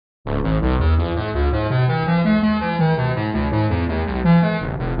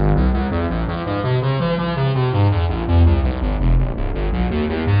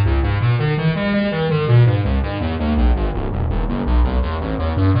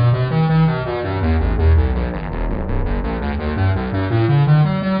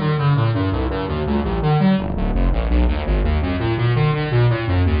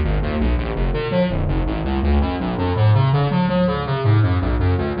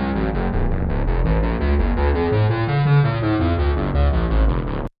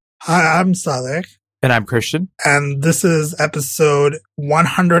Hi, I'm Saleh. And I'm Christian. And this is episode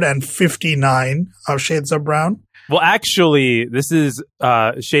 159 of Shades of Brown. Well, actually, this is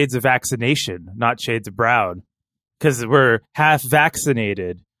Shades of Vaccination, not Shades of Brown, because we're half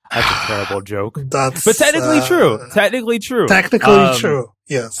vaccinated. That's a terrible joke. But technically true. Technically true. Technically true.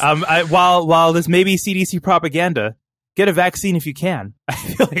 Yes. While this may be CDC propaganda, get a vaccine if you can. I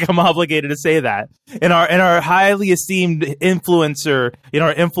feel like I'm obligated to say that. In our highly esteemed influencer, in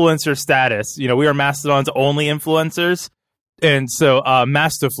our influencer status, we are Mastodon's only influencers. And so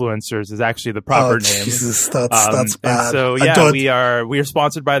Mastafluencers is actually the proper name. Jesus, that's bad. And so we are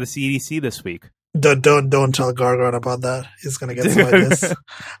sponsored by the CDC this week. Don't tell Gargon about that. He's gonna get some ideas.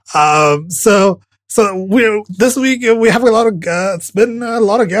 So this week we have it's been a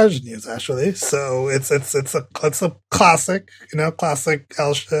lot of gadget news actually. So it's a classic, classic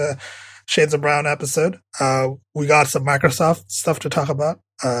Shades of Brown episode. We got some Microsoft stuff to talk about.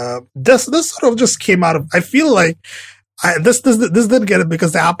 This sort of just came out of, I feel like this didn't get it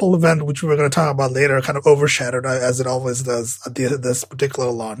because the Apple event, which we were going to talk about later, kind of overshadowed as it always does at this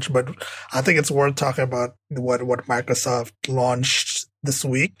particular launch. But I think it's worth talking about what Microsoft launched this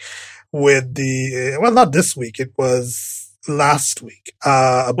week with not this week. It was last week.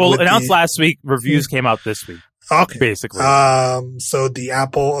 Announced last week. Reviews came out this week. Okay. Basically. So the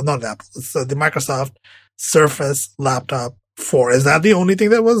Microsoft Surface laptop 4. Is that the only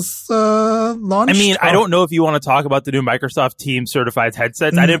thing that was launched? I mean, I don't know if you want to talk about the new Microsoft Team certified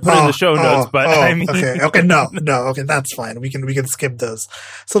headsets. I didn't put it in the show notes, but I mean, okay, no, okay, that's fine. We can skip those.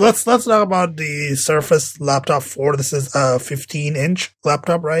 So let's talk about the Surface Laptop 4. This is a 15-inch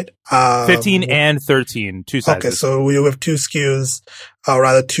laptop, right? 15 and 13, two sizes. Okay, so we have two SKUs,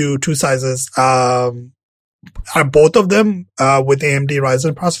 rather two sizes. Are both of them with AMD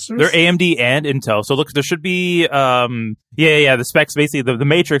Ryzen processors? They're AMD and Intel. So look, there should be the specs. Basically, the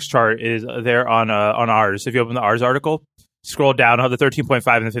matrix chart is there on ours. If you open the ours article, scroll down, the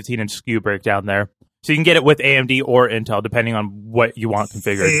 13.5 and the 15-inch SKU breakdown there. So you can get it with AMD or Intel, depending on what you want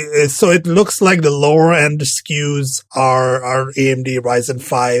configured. So it looks like the lower end SKUs are AMD Ryzen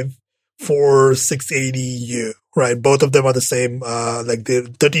 5 4680U. Right, both of them are the same. Like the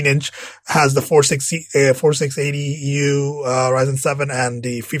 13-inch has the 4680U Ryzen 7, and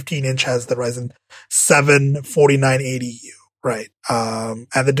the 15-inch has the Ryzen 7 4980U. Right, and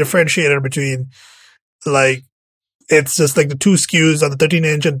the differentiator between it's just like the two SKUs on the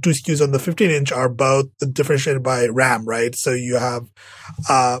 13-inch and two SKUs on the 15-inch are both differentiated by RAM, right? So you have,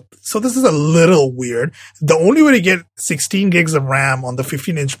 so this is a little weird. The only way to get 16 gigs of RAM on the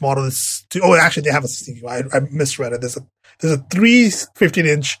 15-inch model is actually they have a 16 gig. I misread it. There's a 3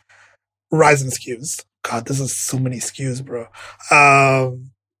 15-inch Ryzen SKUs. God, this is so many SKUs, bro.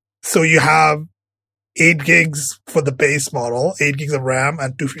 So you have 8 gigs for the base model, 8 gigs of RAM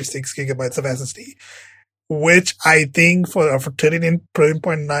and 256 gigabytes of SSD. Which I think for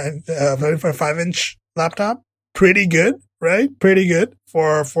 13.5-inch laptop, pretty good, right? Pretty good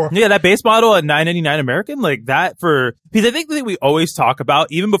for that base model at $999 American, like that because I think the thing we always talk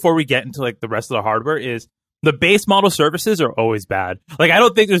about, even before we get into like the rest of the hardware, is the base model Surfaces are always bad. Like I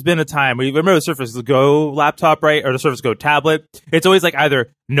don't think there's been a time where you remember the Surface Go laptop, right, or the Surface Go tablet. It's always like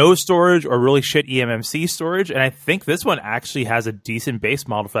either no storage or really shit eMMC storage, and I think this one actually has a decent base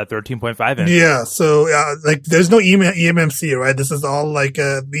model for that 13.5 inch. Yeah, so there's no eMMC, right? This is all like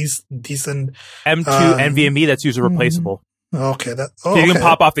these decent M2 NVMe that's user replaceable. Okay, so you can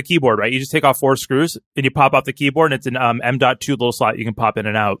pop off the keyboard, right? You just take off 4 screws and you pop off the keyboard, and it's an M.2 little slot you can pop in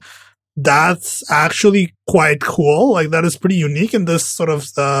and out. That's actually quite cool. Like that is pretty unique in this sort of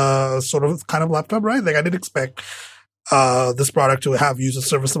kind of laptop, right? Like I didn't expect this product to have user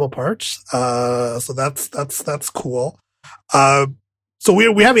serviceable parts. So that's cool. So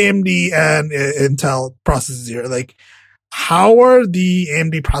we have AMD and Intel processors here. Like, how are the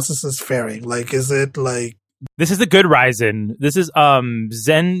AMD processors faring? Like, is it like this is the good Ryzen? This is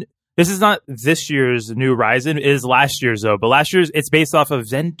Zen. This is not this year's new Ryzen. It is last year's, though. But last year's, it's based off of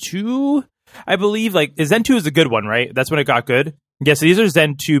Zen 2, I believe. Like, Zen 2 is the good one, right? That's when it got good. Yeah, so these are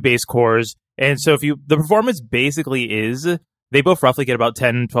Zen 2 base cores. And so the performance basically is, they both roughly get about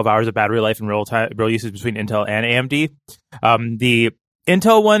 10, 12 hours of battery life in real usage between Intel and AMD. The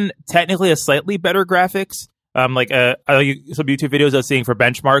Intel one, technically has slightly better graphics. Some YouTube videos I was seeing for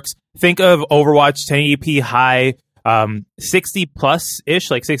benchmarks. Think of Overwatch 1080p high, 60 plus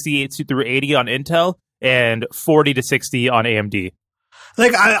ish, like 68 through 80 on Intel and 40 to 60 on AMD.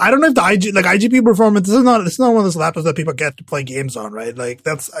 Like I don't know if the IGP performance, this is not one of those laptops that people get to play games on, right? Like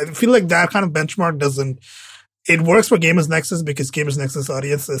I feel like that kind of benchmark doesn't. It works for Gamers Nexus because Gamers Nexus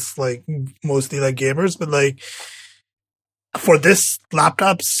audience is like mostly like gamers, but like for this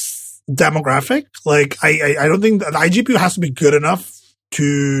laptops, demographic. Like I don't think the iGPU has to be good enough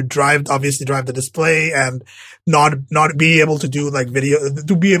to obviously drive the display and not be able to do like video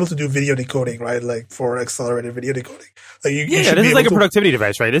decoding, right? Like for accelerated video decoding. Like this is like a productivity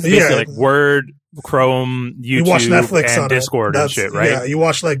device, right? This is basically like Word, Chrome, YouTube, you watch Netflix and Discord and shit, right? Yeah, you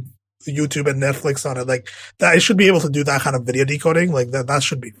watch like YouTube and Netflix on it. Like that, it should be able to do that kind of video decoding. Like that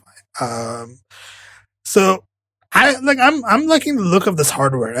should be fine. So I'm liking the look of this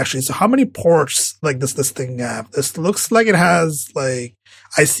hardware actually. So how many ports like this thing have? This looks like it has like,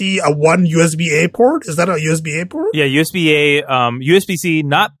 I see a one USB-A port. Is that a USB-A port? Yeah, USB-A, USB-C,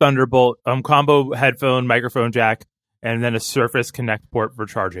 not Thunderbolt, combo headphone, microphone jack, and then a Surface Connect port for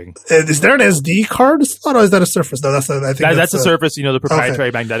charging. Is there an SD card slot, or is that a Surface? No, that's a Surface. You know, the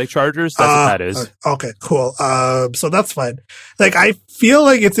proprietary magnetic chargers. That's what that is. Okay, cool. So that's fine. Like, I feel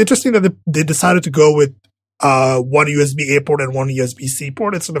like it's interesting that they decided to go with one USB-A port and one USB-C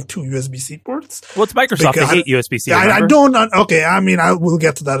port instead of two USB-C ports. Well, it's Microsoft. They hate USB-C. I don't. Okay, I mean, we'll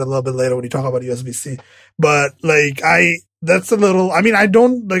get to that a little bit later when you talk about USB-C. But like, that's a little. I mean, I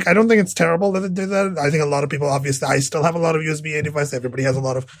don't think it's terrible that they did that. I think a lot of people, obviously, I still have a lot of USB-A devices. Everybody has a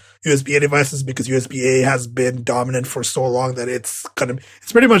lot of USB-A devices because USB-A has been dominant for so long that it's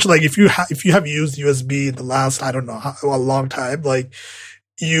pretty much like if you have used USB in the last, I don't know, a long time, like.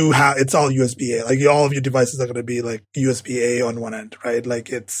 It's all USB-A. Like all of your devices are going to be like USB-A on one end, right? Like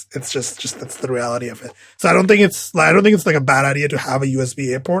it's just that's the reality of it. So I don't think it's like a bad idea to have a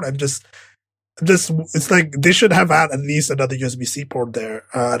USB-A port. It's like they should have had at least another USB-C port there.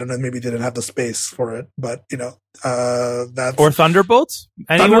 I don't know, maybe they didn't have the space for it, but you know, that's or Thunderbolts.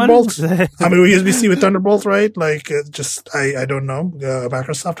 Thunderbolts. I mean, USB-C with Thunderbolts, right? Like I don't know.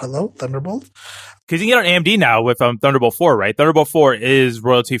 Microsoft, hello, Thunderbolt. Because you can get on AMD now with Thunderbolt 4, right? Thunderbolt 4 is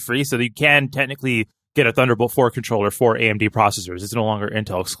royalty free, so you can technically get a Thunderbolt 4 controller for AMD processors. It's no longer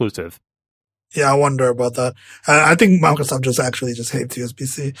Intel exclusive. Yeah, I wonder about that. I think Microsoft just hates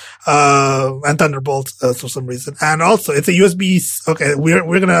USB-C and Thunderbolt for some reason. And also, it's a USB. Okay,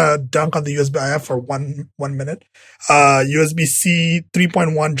 we're gonna dunk on the USB-IF for one minute. USB-C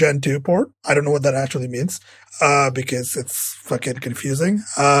 3.1 Gen 2 port. I don't know what that actually means because it's fucking confusing.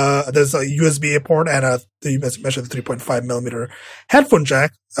 There's a USB-A port and you mentioned the 3.5 millimeter headphone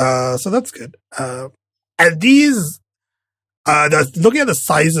jack. So that's good. And these. Looking at the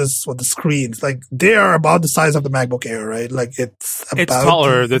sizes of the screens, like they are about the size of the MacBook Air, right? Like it's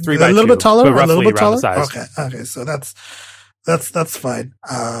taller. The 3x2, a little bit taller, but roughly a little bit taller. Around the size. Okay. So that's fine.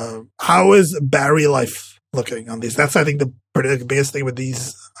 How is battery life looking on these? That's I think the biggest thing with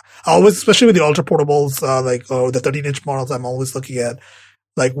these. Always, especially with the ultra portables, the 13-inch models, I'm always looking at.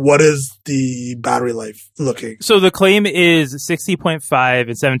 Like, what is the battery life looking? So the claim is 60.5 and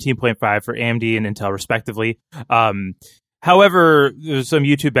 17.5 for AMD and Intel, respectively. However, there's some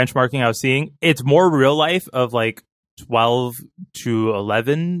YouTube benchmarking I was seeing. It's more real life of like 12 to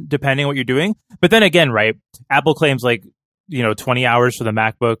 11, depending on what you're doing. But then again, right, Apple claims like, 20 hours for the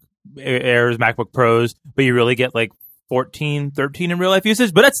MacBook Airs, MacBook Pros, but you really get like 14, 13 in real life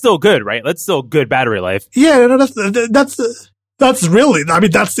usage. But that's still good, right? That's still good battery life. Yeah, no, that's really, I mean,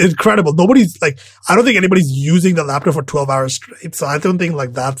 that's incredible. I don't think anybody's using the laptop for 12 hours straight. So I don't think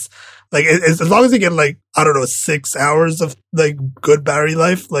like that's, like, as long as you get like, I don't know, 6 hours of like good battery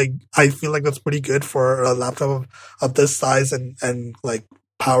life, like I feel like that's pretty good for a laptop of this size and like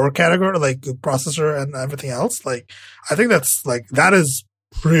power category, like processor and everything else. Like, I think that is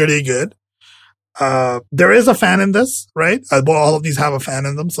pretty good. There is a fan in this, right? All of these have a fan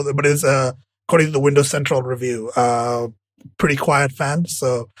in them. But it's, according to the Windows Central review, pretty quiet fan.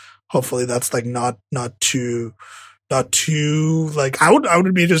 So hopefully that's like not too like, I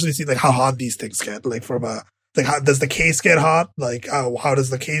would be interested to see like how hot these things get, like from how does the case get hot? Like how does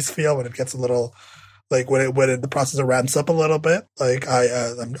the case feel when it gets a little, like when the processor ramps up a little bit? Like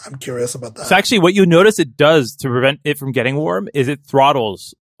I'm curious about that. So actually what you notice it does to prevent it from getting warm is it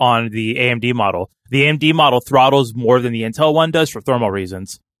throttles on the AMD model. The AMD model throttles more than the Intel one does for thermal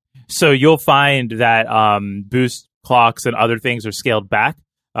reasons. So you'll find that boost clocks and other things are scaled back.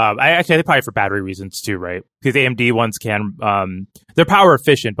 I think probably for battery reasons too, right? Because AMD ones can, they're power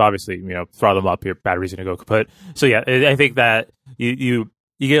efficient, but obviously, throttle them up, your battery's going to go kaput. So yeah, I think that you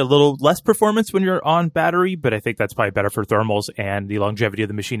get a little less performance when you're on battery, but I think that's probably better for thermals and the longevity of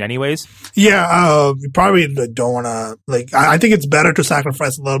the machine anyways. Yeah, you probably don't want to, like, I think it's better to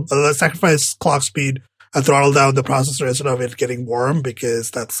sacrifice clock speed and throttle down the processor instead of it getting warm,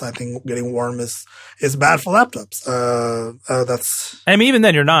 because I think getting warm is bad for laptops. I mean, even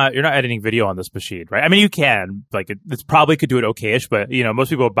then you're not editing video on this machine, right? I mean, you can, like, it's probably could do it okay-ish, but most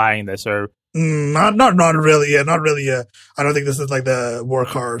people buying this are Not really. Yeah, not really. I don't think this is like the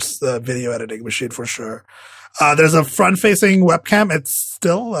workhorse video editing machine for sure. There's a front-facing webcam. It's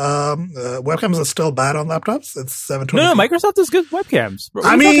still webcams are still bad on laptops. It's 720p. No, Microsoft has good webcams.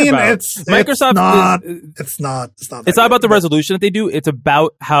 I mean, it's Microsoft. It's not about the resolution that they do. It's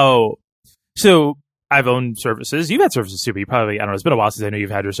about how. So I've owned Surfaces. You've had Surfaces too, but you probably, I don't know. It's been a while since I know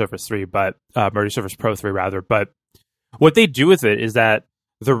you've had your Surface 3, or your Surface Pro 3 rather. But what they do with it is that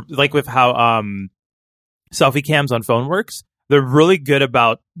like with how selfie cams on phone works, they're really good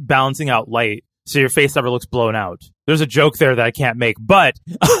about balancing out light. So your face never looks blown out. There's a joke there that I can't make, but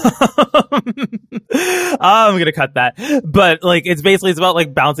I'm gonna cut that. But like, it's about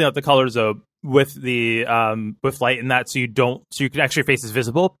like balancing out the colors with the with light and that, so you can actually your face is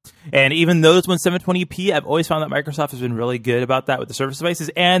visible. And even though it's 720p, I've always found that Microsoft has been really good about that with the Surface devices,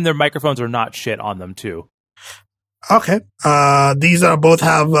 and their microphones are not shit on them too. Okay. These both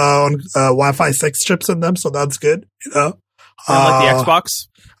have Wi-Fi 6 chips in them, so that's good. You know, like the Xbox.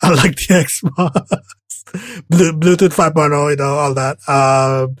 I like the Xbox, Bluetooth 5.0, you know, all that.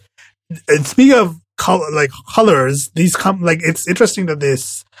 And speaking of colors, these come, like, it's interesting that the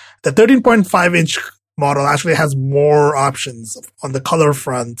 13.5 inch model actually has more options on the color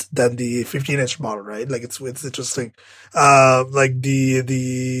front than the 15 inch model, right? Like, it's interesting. Like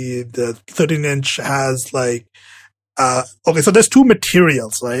the 13 inch has like, okay, so there's two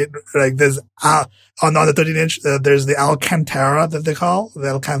materials, right? Like there's, on the 13 inch, there's the Alcantara that they call the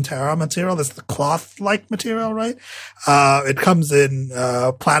Alcantara material. That's the cloth-like material, right? It comes in,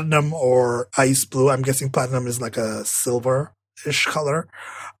 platinum or ice blue. I'm guessing platinum is like a silver-ish color.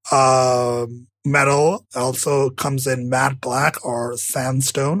 Metal also comes in matte black or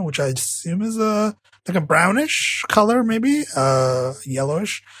sandstone, which I assume is like a brownish color, maybe,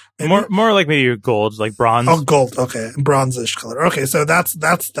 yellowish. Maybe. More like maybe gold, like bronze. Oh, gold. Okay. Bronzish color. Okay. So that's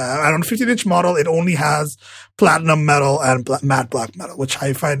that. And on the 15 inch model, it only has platinum metal and matte black metal, which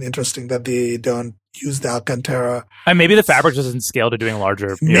I find interesting that they don't use the Alcantara. And maybe the fabric doesn't scale to doing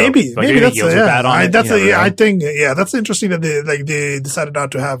larger. Maybe that's bad on it. I think that's interesting that they decided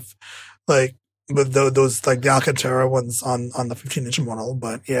not to have like with those like the Alcantara ones on the 15 inch model.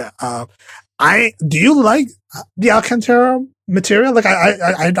 But yeah, do you like the Alcantara material? Like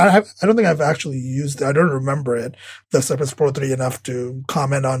I don't think I've actually used it. I don't remember it, the Surface Pro 3 enough to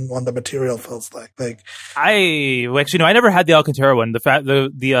comment on the material feels like. I never had the Alcantara one.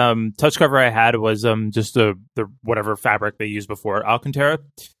 The touch cover I had was just the whatever fabric they used before Alcantara.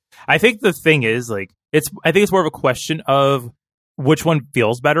 I think the thing is I think it's more of a question of which one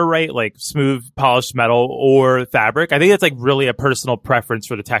feels better, right? Like smooth polished metal or fabric. I think it's like really a personal preference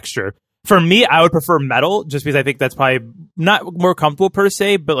for the texture. For me, I would prefer metal just because I think that's probably not more comfortable per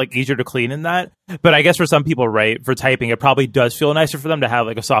se, but like easier to clean in that. But I guess for some people, right, for typing, it probably does feel nicer for them to have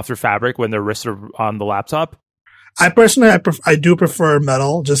like a softer fabric when their wrists are on the laptop. I personally, I do prefer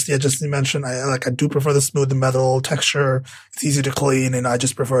metal. Just to mention, I do prefer the smooth metal texture. It's easy to clean, and I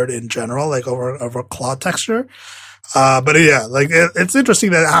just prefer it in general, like over cloth texture. But yeah, like it's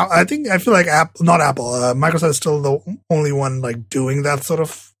interesting that I feel like Microsoft is still the only one like doing that sort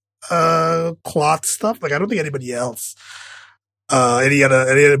of cloth stuff. Like I don't think anybody else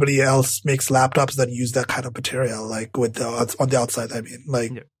anybody else makes laptops that use that kind of material, like with on the outside. I mean,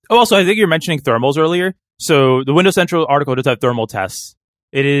 like. Yeah. Oh, also, I think you're mentioning thermals earlier. So the Windows Central article does have thermal tests.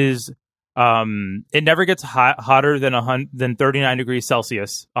 It is, it never gets hotter than 39 degrees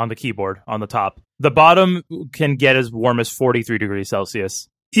Celsius on the keyboard on the top. The bottom can get as warm as 43 degrees Celsius.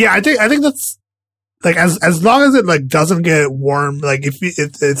 Yeah, I think that's like as long as it like doesn't get warm, like if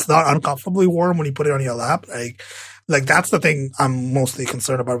it's not uncomfortably warm when you put it on your lap, like that's the thing I'm mostly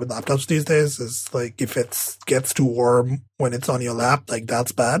concerned about with laptops these days is like if it gets too warm when it's on your lap, like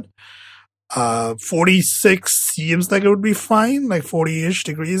that's bad. 46 seems like it would be fine, like 40-ish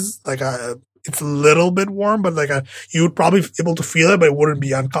degrees. Like it's a little bit warm, but like you would probably be able to feel it, but it wouldn't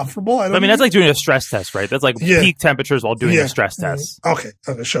be uncomfortable. I mean, that's like doing a stress test, right? That's like peak temperatures while doing a stress test. Okay,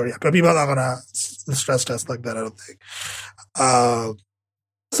 sure, yeah. But people are not gonna stress test like that, I don't think.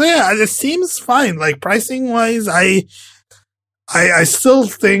 So yeah, it seems fine. Like pricing wise, I still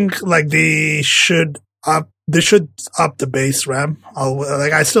think like they should up the base RAM.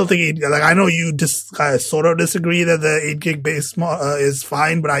 I still think I know you sort of disagree that the 8 gig base is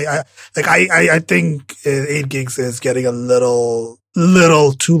fine, but I think 8 gigs is getting a little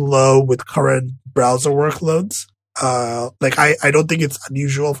too low with current browser workloads. I don't think it's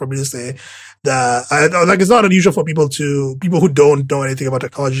unusual for me to say that. It's not unusual for people who don't know anything about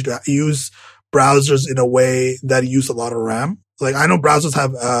technology to use browsers in a way that use a lot of RAM. like I know browsers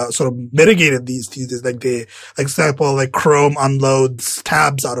have sort of mitigated these days. Like example, like Chrome unloads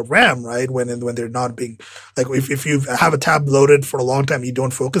tabs out of RAM, right? When they're not being, like if you have a tab loaded for a long time, you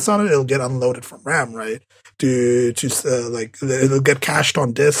don't focus on it, it'll get unloaded from RAM, right? Like it'll get cached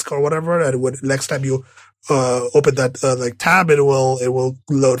on disk or whatever, and next time you open that like tab, it will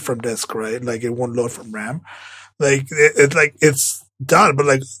load from disk, right? Like it won't load from RAM. Like it's done, but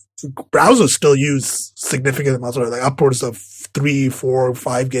like browsers still use significant amounts of, like upwards of 3, 4,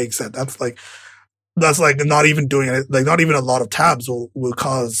 5 gigs. That's like not even doing it. Like not even a lot of tabs will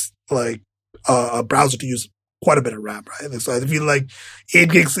cause like a browser to use quite a bit of RAM, right? So I feel like 8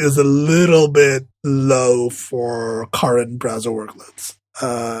 gigs is a little bit low for current browser workloads.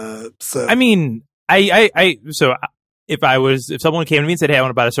 So I mean, so if someone came to me and said, "Hey, I want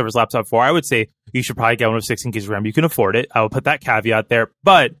to buy a Surface Laptop 4," I would say you should probably get one with 16 gigs of RAM. You can afford it. I will put that caveat there.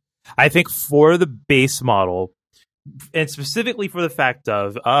 But I think for the base model, and specifically for the fact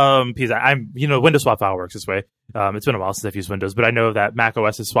of, because I'm, Windows Swap file works this way. It's been a while since I've used Windows, but I know that Mac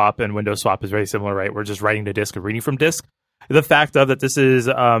OS's swap and Windows swap is very similar, right? We're just writing to disk and reading from disk. The fact of that this is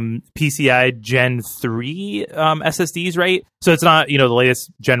PCI Gen 3 SSDs, right? So it's not, the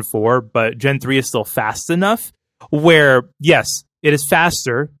latest Gen 4, but Gen 3 is still fast enough where, yes, it is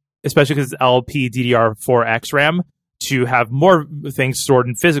faster, especially because it's LPDDR4X RAM, to have more things stored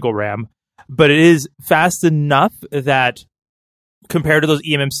in physical RAM, but it is fast enough that compared to those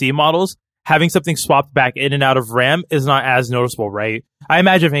eMMC models, having something swapped back in and out of RAM is not as noticeable, right? I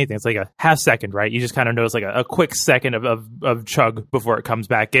imagine if anything, it's like a half second, right? You just kind of notice like a quick second of chug before it comes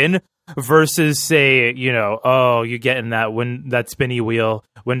back in versus say, you get in that spinny wheel,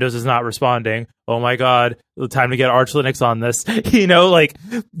 Windows is not responding. Oh my God, time to get Arch Linux on this. Like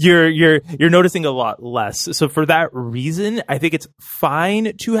you're noticing a lot less. So for that reason, I think it's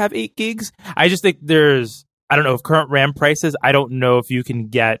fine to have 8 gigs. I just think I don't know if current RAM prices, I don't know if you can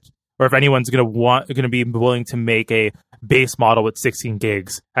get, or if anyone's going to be willing to make a base model with 16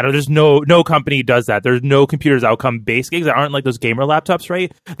 gigs. I know there's no company does that. There's no computers that will come base gigs that aren't like those gamer laptops,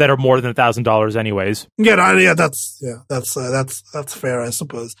 right? That are more than $1,000 anyways. That's fair, I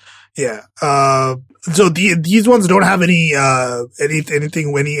suppose. Yeah. So these ones don't have any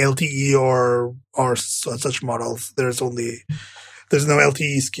LTE or such models. There's no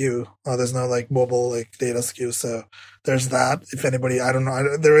LTE SKU. There's no like mobile like data SKU. So there's that. If anybody, I don't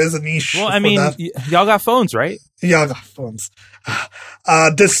know. There is a niche. Well, I mean, y'all got phones, right? Y'all got phones.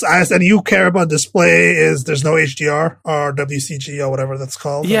 And you care about display there's no HDR or WCG or whatever that's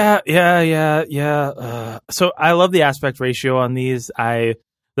called. Yeah. So I love the aspect ratio on these.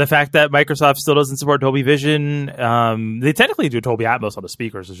 The fact that Microsoft still doesn't support Dolby Vision. They technically do Dolby Atmos on the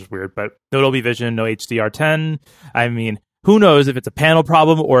speakers, which is weird, but no Dolby Vision, no HDR10. I mean, who knows if it's a panel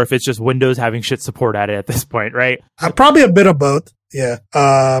problem or if it's just Windows having shit support at it at this point, right? Probably a bit of both. Yeah,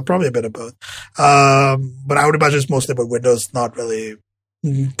 probably a bit of both. But I would imagine it's mostly about Windows not really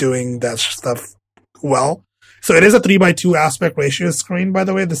doing that stuff well. So it is a 3:2 aspect ratio screen, by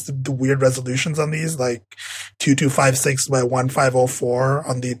the way. This is the weird resolutions on these, like 2256 by 1504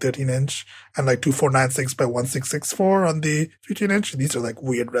 on the 13-inch, and like 2496 by 1664 on the 15-inch. These are like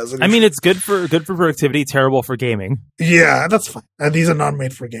weird resolutions. I mean, it's good for productivity, terrible for gaming. Yeah, that's fine. And these are not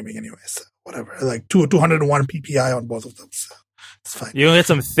made for gaming anyway, so whatever. Like 201 PPI on both of them, so it's fine. You can get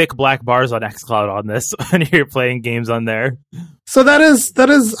some thick black bars on xCloud on this when you're playing games on there. So that is.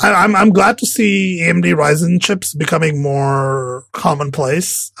 I'm glad to see AMD Ryzen chips becoming more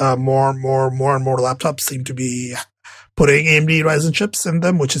commonplace. More and more laptops seem to be putting AMD Ryzen chips in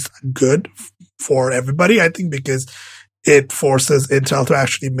them, which is good for everybody, I think, because it forces Intel to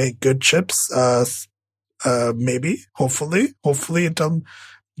actually make good chips. Maybe, hopefully, Intel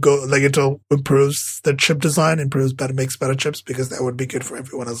improves the chip design, makes better chips, because that would be good for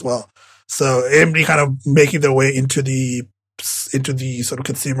everyone as well. So AMD kind of making their way into the sort of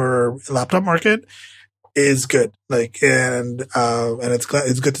consumer laptop market is good. And it's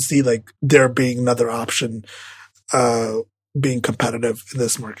good to see like there being another option, being competitive in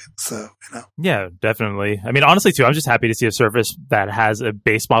this market. So, Yeah, definitely. I mean, honestly too, I'm just happy to see a Surface that has a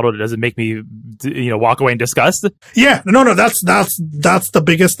base model that doesn't make me, walk away in disgust. Yeah, no, that's the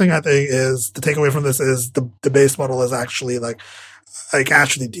biggest thing I think is the takeaway from this is the base model is actually like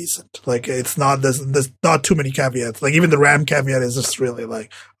actually decent. Like it's not, there's not too many caveats. Like even the RAM caveat is just really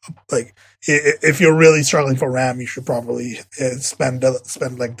like if you're really struggling for RAM, you should probably spend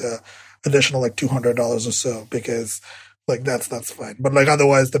like the additional like $200 or so, because like that's fine. But like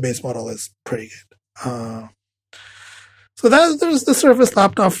otherwise the base model is pretty good. So there's the Surface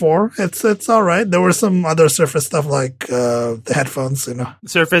Laptop 4. It's all right. There were some other Surface stuff like the headphones,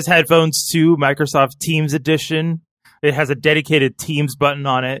 Surface headphones 2, Microsoft Teams edition. It has a dedicated Teams button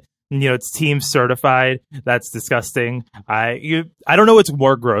on it. It's Teams certified. That's disgusting. I don't know what's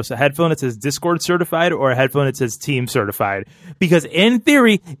more gross, a headphone that says Discord certified or a headphone that says Teams certified. Because in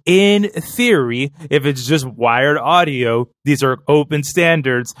theory, if it's just wired audio, these are open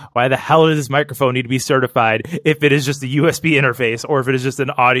standards. Why the hell does this microphone need to be certified if it is just a USB interface or if it is just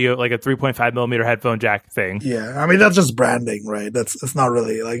an audio, like a 3.5 millimeter headphone jack thing? Yeah, I mean, that's just branding, right? It's not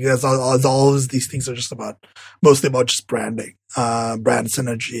really like all these things are just mostly about just branding. Brand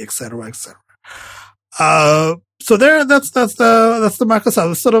synergy, et cetera, et cetera. So that's the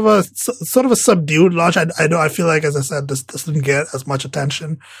Microsoft. It's sort of a subdued launch. I feel like, as I said, this didn't get as much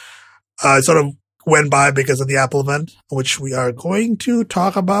attention. It sort of went by because of the Apple event, which we are going to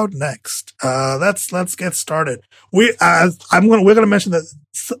talk about next. Let's get started. We're going to mention that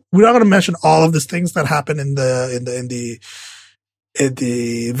we're not going to mention all of these things that happened in the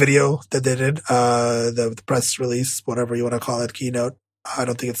video that they did, the press release, whatever you want to call it, keynote. I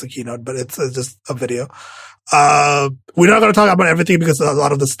don't think it's a keynote, but it's just a video. We're not going to talk about everything because a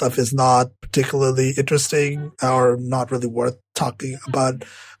lot of the stuff is not particularly interesting or not really worth talking about.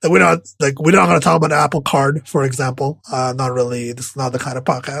 We're not going to talk about Apple Card, for example. Not really. This is not the kind of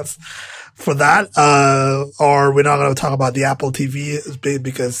podcast for that. Or we're not going to talk about the Apple TV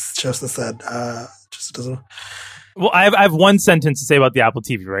because Joseph said, just doesn't. Well, I have one sentence to say about the Apple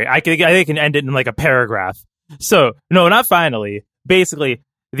TV, right? I think I can end it in like a paragraph. So, no, not finally. Basically,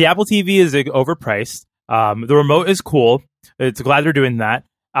 the Apple TV is overpriced. The remote is cool. It's glad they're doing that.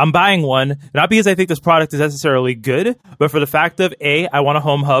 I'm buying one, not because I think this product is necessarily good, but for the fact of A, I want a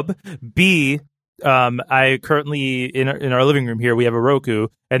home hub. B, I currently, in our living room here, we have a Roku,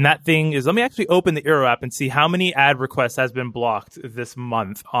 and that thing is, let me actually open the Eero app and see how many ad requests has been blocked this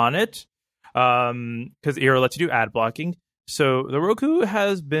month on it. Because Eero lets you do ad blocking. So the Roku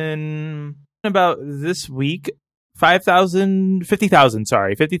has been about this week 50,000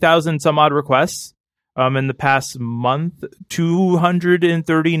 some odd requests. In the past month,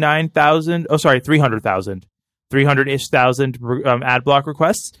 300,000 ad block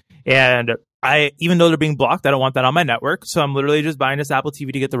requests. And even though they're being blocked, I don't want that on my network. So I'm literally just buying this Apple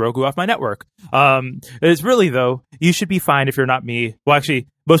TV to get the Roku off my network. It's really, though, you should be fine if you're not me. Well, actually,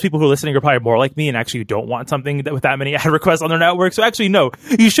 most people who are listening are probably more like me and actually don't want something with that many ad requests on their network. So actually, no,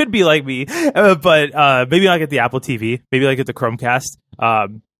 you should be like me. But maybe not get the Apple TV. Maybe like get the Chromecast.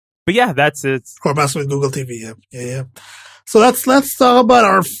 But yeah, that's it. Or mess with Google TV. Yeah. So let's talk about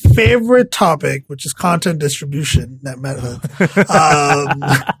our favorite topic, which is content distribution. Apple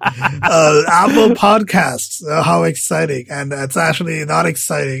Podcasts. How exciting. And it's actually not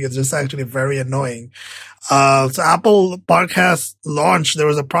exciting. It's just actually very annoying. So Apple Podcasts launched, there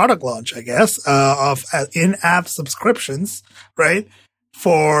was a product launch, I guess, of in-app subscriptions, right?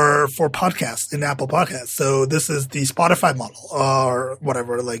 For podcasts in Apple Podcasts. So this is the Spotify model or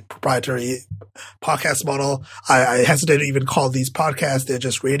whatever, like proprietary podcast model. I hesitate to even call these podcasts. They're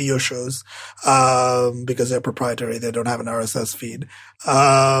just radio shows, because they're proprietary. They don't have an RSS feed.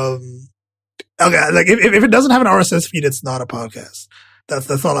 Okay. Like if it doesn't have an RSS feed, it's not a podcast.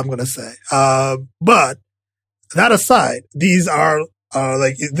 That's all I'm going to say. But that aside, these are,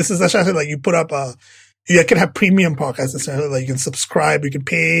 this is actually like you put up you can have premium podcasts essentially. Like you can subscribe, you can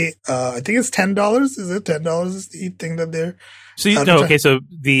pay. I think it's $10. Is it $10? Is the thing that they're? So okay. So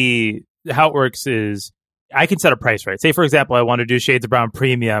how it works is I can set a price, right? Say for example, I want to do Shades of Brown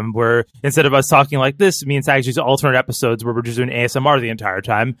Premium, where instead of us talking like this, me and Sag use alternate episodes where we're just doing ASMR the entire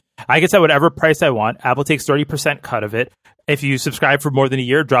time. I can set whatever price I want. Apple takes 30% cut of it. If you subscribe for more than a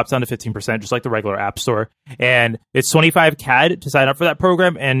year, it drops down to 15%, just like the regular App Store. And it's 25 CAD to sign up for that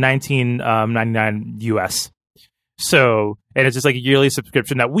program and $19.99 US. So, and it's just like a yearly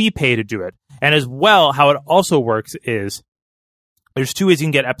subscription that we pay to do it. And as well, how it also works is there's two ways you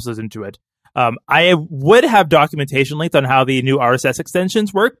can get episodes into it. I would have documentation linked on how the new RSS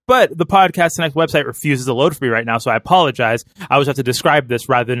extensions work, but the Podcast Connect website refuses to load for me right now, so I apologize. I always have to describe this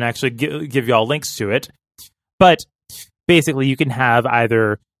rather than actually give you all links to it. But basically, you can have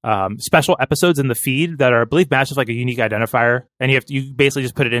either special episodes in the feed that are, I believe, matched with like a unique identifier, and you basically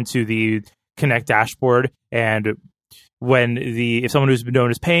just put it into the Connect dashboard, and if someone who's been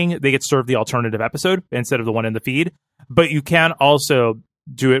known as paying, they get served the alternative episode instead of the one in the feed. But you can also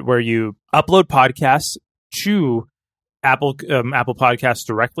do it where you upload podcasts to Apple Podcasts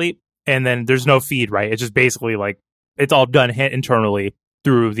directly, and then there's no feed, right? It's just basically like it's all done internally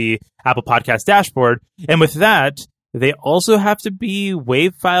through the Apple Podcast dashboard. And with that, they also have to be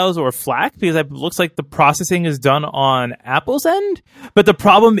WAV files or FLAC, because it looks like the processing is done on Apple's end. But the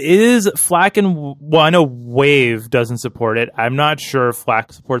problem is FLAC I know WAV doesn't support it. I'm not sure if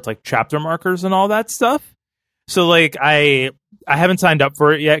FLAC supports like chapter markers and all that stuff. So like I haven't signed up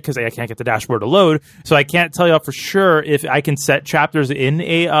for it yet because I can't get the dashboard to load. So I can't tell you for sure if I can set chapters in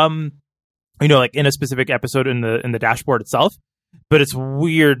a like in a specific episode in the dashboard itself. But it's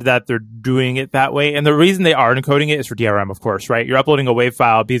weird that they're doing it that way. And the reason they are encoding it is for DRM, of course, right? You're uploading a WAV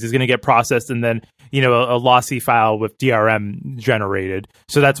file because it's going to get processed and then, a lossy file with DRM generated.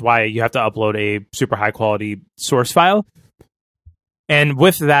 So that's why you have to upload a super high quality source file. And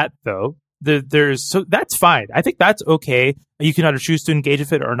with that, though, so that's fine. I think that's okay. You can either choose to engage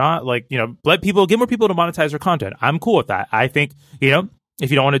with it or not. Like, get more people to monetize their content. I'm cool with that. I think, if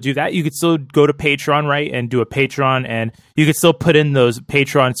you don't want to do that, you could still go to Patreon, right, and do a Patreon, and you could still put in those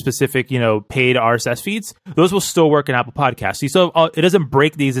Patreon-specific, paid RSS feeds. Those will still work in Apple Podcasts. So it doesn't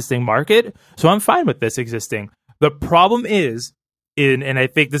break the existing market, so I'm fine with this existing. The problem is, and I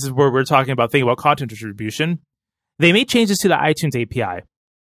think this is where we're thinking about content distribution, they made changes to the iTunes API.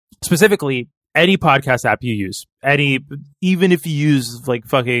 Specifically, any podcast app you use, even if you use like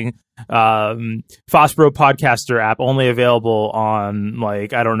fucking Foxborough Podcaster app only available on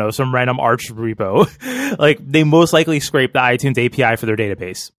some random Arch repo, they most likely scrape the iTunes API for their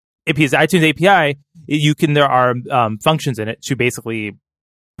database. Because the iTunes API, there are functions in it to basically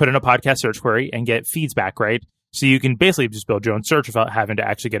put in a podcast search query and get feeds back, right? So you can basically just build your own search without having to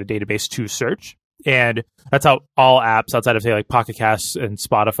actually get a database to search. And that's how all apps outside of, say, like Pocket Casts and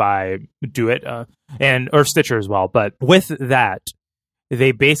Spotify do it, or Stitcher as well. But with that,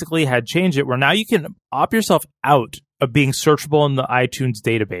 they basically had changed it where now you can opt yourself out of being searchable in the iTunes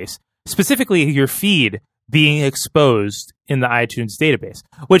database, specifically your feed being exposed in the iTunes database,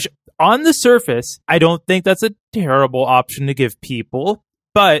 which on the surface, I don't think that's a terrible option to give people.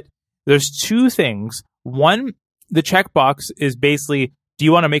 But there's two things. One, the checkbox is basically, do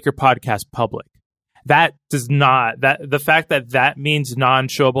you want to make your podcast public? That does not, the fact that means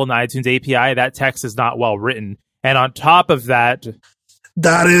non-showable in the iTunes API, that text is not well written. And on top of that,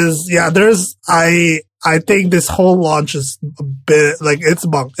 I think this whole launch is a bit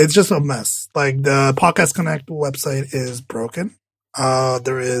it's just a mess. Like the Podcast Connect website is broken.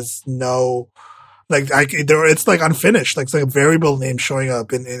 There is no, it's like unfinished. It's like a variable name showing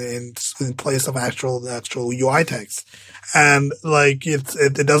up in place of actual UI text. And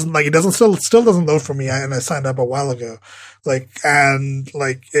it still doesn't load for me. And I signed up a while ago.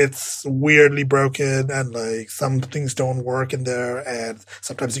 It's weirdly broken and some things don't work in there and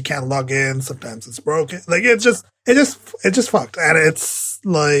sometimes you can't log in, sometimes it's broken. It's just fucked. And it's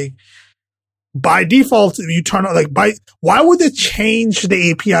by default, you turn on why would they change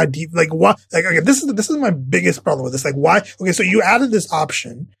the API? This is my biggest problem with this. Why? Okay, so you added this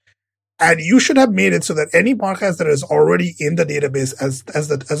option, and you should have made it so that any podcast that is already in the database as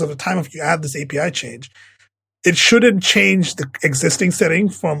of the time of you add this API change, it shouldn't change the existing setting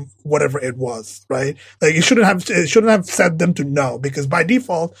from whatever it was, right? It shouldn't have set them to no, because by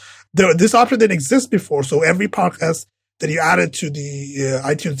default, this option didn't exist before. So every podcast that you added to the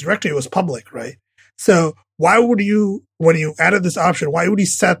iTunes directory was public, right? So why would you, when you added this option, why would you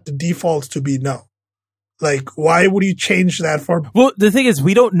set the default to be no? Why would you change that for? Well, the thing is,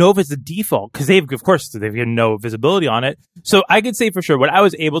 we don't know if it's the default because they've given no visibility on it. So I could say for sure, when I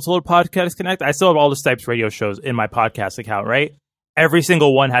was able to load Podcast Connect, I still have all the Stipes radio shows in my podcast account, right? Every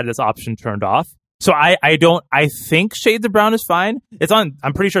single one had this option turned off. So I think Shades of Brown is fine.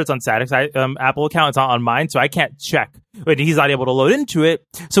 I'm pretty sure it's on Static's Apple account. It's not on mine, so I can't check. But he's not able to load into it.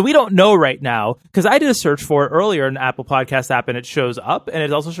 So we don't know right now, because I did a search for it earlier in the Apple Podcast app, and it shows up, and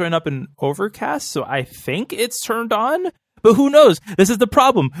it's also showing up in Overcast, so I think it's turned on. But who knows? This is the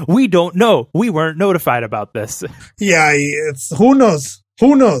problem. We don't know. We weren't notified about this. Yeah, who knows?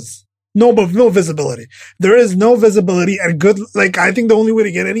 Who knows? No visibility. There is no visibility, and I think the only way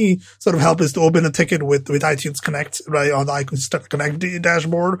to get any sort of help is to open a ticket with iTunes Connect, right, on the iTunes Connect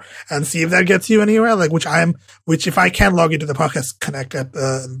dashboard and see if that gets you anywhere. Which if I can't log into the Podcast Connect app,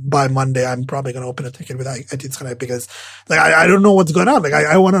 by Monday, I'm probably going to open a ticket with iTunes Connect because, I don't know what's going on.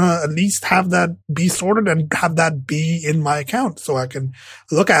 I want to at least have that be sorted and have that be in my account so I can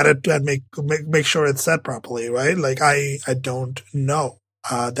look at it and make sure it's set properly, right? I don't know.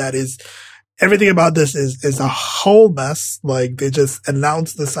 That is, everything about this is a whole mess. They just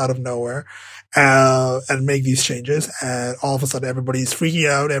announced this out of nowhere, and make these changes. And all of a sudden everybody's freaking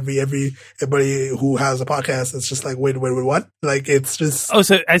out. Everybody who has a podcast is just wait, what? It's just. Oh,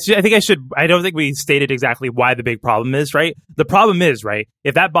 so I don't think we stated exactly why the big problem is, right? The problem is, right,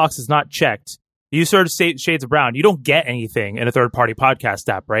 if that box is not checked, You search Shades of Brown. You don't get anything in a third-party podcast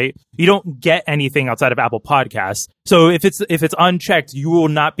app, right? You don't get anything outside of Apple Podcasts. So if it's unchecked, you will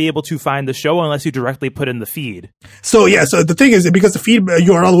not be able to find the show unless you directly put in the feed. So so the thing is, because the feed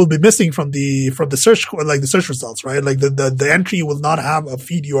URL will be missing from the search, like the search results, right? Like the entry will not have a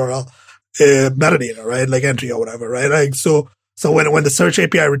feed URL metadata, right? Like entry or whatever, right? Like so when the search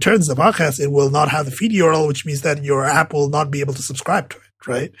API returns the podcast, it will not have the feed URL, which means that your app will not be able to subscribe to it.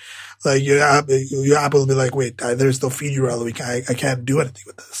 Right? Like your app will be like, wait, there's no feed URL. I can't do anything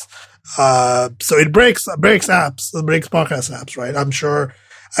with this. So it breaks apps, it breaks podcast apps, right? I'm sure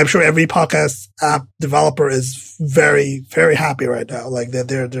every podcast app developer is very, very happy right now. Like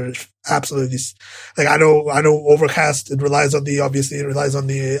they're absolutely, like I know Overcast, it relies on the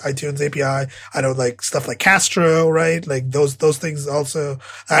iTunes API. I know like stuff like Castro, right? Like those things also.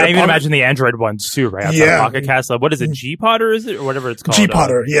 I even imagine the Android ones too, right? Outside of Pocket Cast. What is it? Gpod is it, or whatever it's called?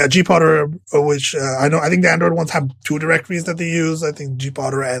 Gpodder, Gpodder, which I think the Android ones have two directories that they use. I think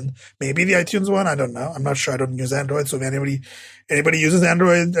Gpodder and maybe the iTunes one. I don't know. I'm not sure. I don't use Android. So if anybody uses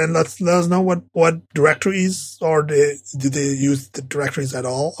Android, and let us know what directories, or do they use the directories at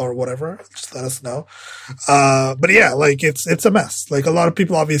all or whatever. Just let us know. But yeah, like it's a mess. Like a lot of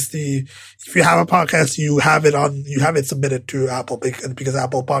people, obviously, if you have a podcast, you have it submitted to Apple because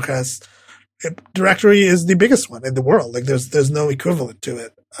Apple Podcasts directory is the biggest one in the world. Like there's no equivalent to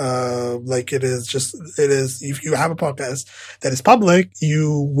it. Like it is, if you have a podcast that is public,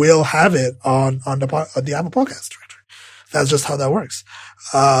 you will have it on the Apple Podcast directory. That's just how that works.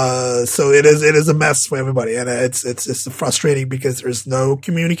 So it is a mess for everybody. And it's frustrating because there's no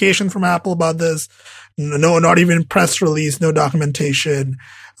communication from Apple about this. No, not even press release, no documentation,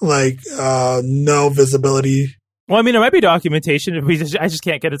 like, no visibility. Well, I mean, there might be documentation. I just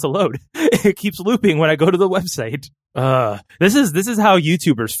can't get it to load. It keeps looping when I go to the website. This is how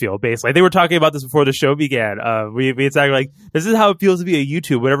YouTubers feel, basically. They were talking about this before the show began. It's like, this is how it feels to be a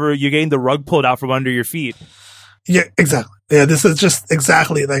YouTube, whenever you're getting the rug pulled out from under your feet. Yeah, exactly. Yeah, this is just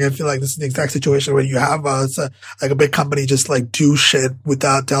exactly like, I feel like this is the exact situation where you have like a big company just like do shit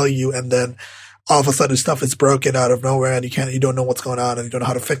without telling you, and then all of a sudden stuff is broken out of nowhere, and you don't know what's going on, and you don't know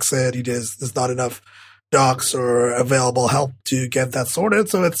how to fix it. There's not enough docs or available help to get that sorted.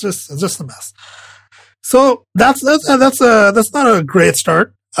 So it's just a mess. So that's not a great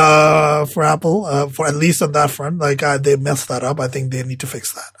start for Apple, for at least on that front. Like they messed that up. I think they need to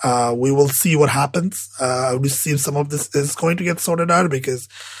fix that. We will see what happens. We see some of this is going to get sorted out because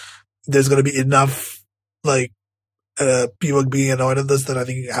there's going to be enough like people being annoyed at this that I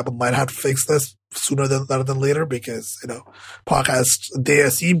think Apple might have to fix this sooner rather than later, because podcasts, they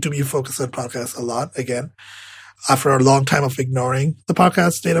seem to be focused on podcasts a lot again. After a long time of ignoring the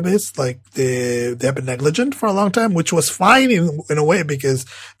podcast database, like they have been negligent for a long time, which was fine in a way, because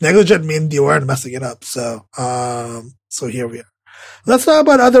negligent means they weren't messing it up. So here we are. Let's talk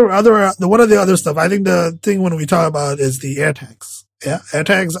about one of the other stuff. I think the thing when we talk about is the AirTags. Yeah,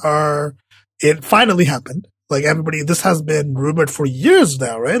 AirTags it finally happened. Like everybody, this has been rumored for years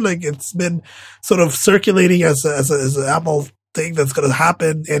now, right? Like it's been sort of circulating as an Apple thing that's going to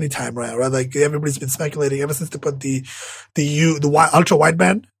happen anytime, right? Like everybody's been speculating ever since they put the ultra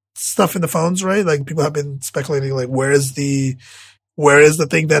wideband stuff in the phones, right? Like people have been speculating, like where is the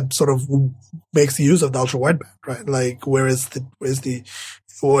thing that sort of makes use of the ultra wideband, right? Like where is the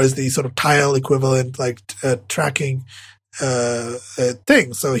sort of tile equivalent, like tracking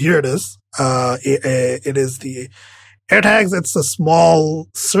thing? So here it is. It is the AirTags. It's a small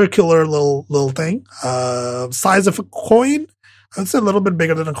circular little thing, size of a coin. It's a little bit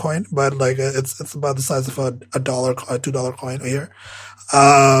bigger than a coin, but like it's about the size of a $2 coin here.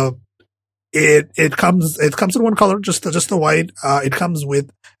 It comes in one color, just the white. It comes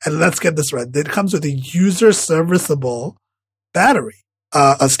with, and let's get this right, it comes with a user serviceable battery.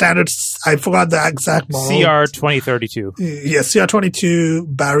 A standard, I forgot the exact model. CR2032. Yeah,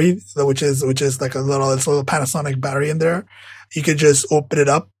 CR22 battery, which is like a little Panasonic battery in there. You could just open it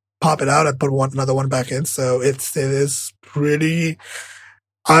up, pop it out, and put another one back in. So it is pretty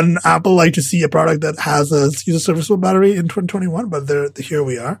un-Apple like to see a product that has a user serviceable battery in 2021, but here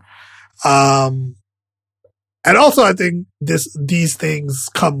we are. And also I think these things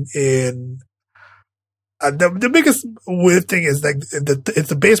come in. The biggest weird thing is like it's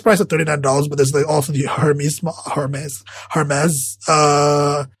the base price of $39, but there's like also the Hermes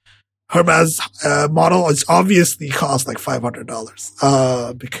model. It's obviously costs like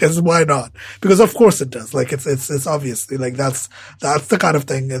 $500. Because why not? Because of course it does. Like it's obviously like that's the kind of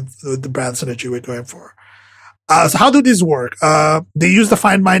thing the brand synergy we're going for. So how do these work? They use the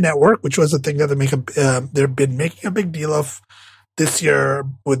Find My network, which was a thing that they've been making a big deal of this year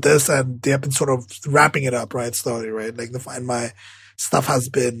with this, and they have been sort of wrapping it up, right? Slowly, right? Like the Find My stuff has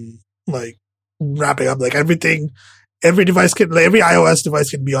been like wrapping up. Like everything, every device can, like every iOS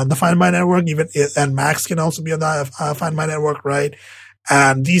device can be on the Find My network, and Macs can also be on the Find My network, right?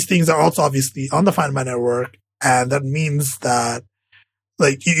 And these things are also obviously on the Find My network, and that means that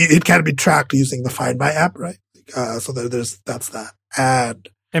like it can be tracked using the Find My app, right? So that's that.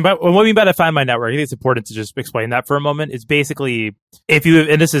 And what we mean by the Find My network, I think it's important to just explain that for a moment. It's basically if you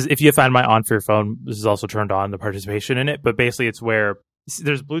have Find My on for your phone, this is also turned on the participation in it. But basically, it's where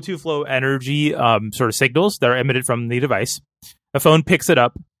there's Bluetooth Low Energy sort of signals that are emitted from the device. A phone picks it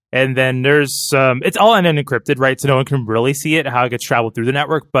up, and then there's it's all unencrypted, right? So no one can really see it, how it gets traveled through the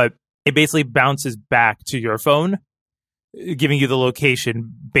network, but it basically bounces back to your phone, giving you the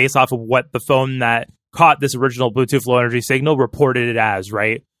location based off of what the phone that caught this original Bluetooth Low Energy signal reported it as,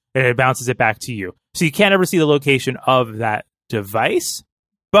 right? And it bounces it back to you. So you can't ever see the location of that device,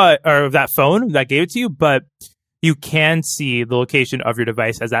 or of that phone that gave it to you, but you can see the location of your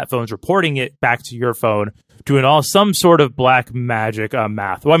device as that phone's reporting it back to your phone, doing some sort of black magic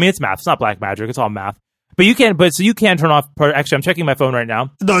math. Well, I mean, it's math. It's not black magic. It's all math. But you can turn off. Actually, I'm checking my phone right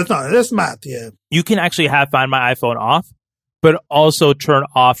now. No, it's not. It's math. Yeah. You can actually have Find My iPhone off, but also turn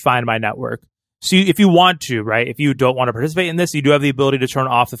off Find My network. So if you want to, right, if you don't want to participate in this, you do have the ability to turn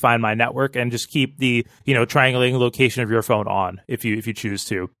off the Find My network and just keep the, triangulating location of your phone on if you choose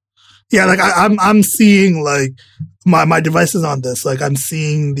to. Yeah, like I'm seeing like my devices on this. Like I'm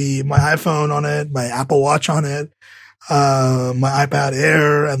seeing my iPhone on it, my Apple Watch on it, my iPad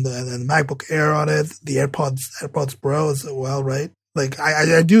Air and the MacBook Air on it, the AirPods Pro as well, right? Like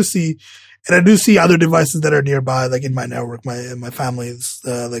I do see. And I do see other devices that are nearby, like in my network, my family's,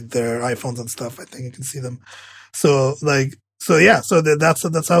 like their iPhones and stuff. I think you can see them. So yeah. So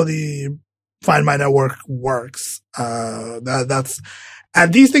that's how the Find My network works.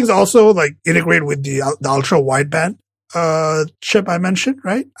 And these things also like integrate with the ultra wideband, chip I mentioned,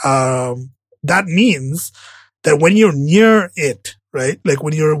 right? That means that when you're near it, right? Like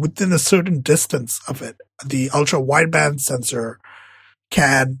when you're within a certain distance of it, the ultra wideband sensor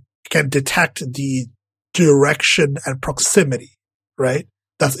can detect the direction and proximity, right?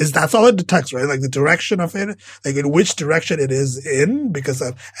 That's all it detects, right? Like the direction of it, like in which direction it is in,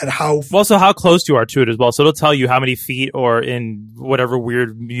 and how. Also, how close you are to it as well. So it'll tell you how many feet, or in whatever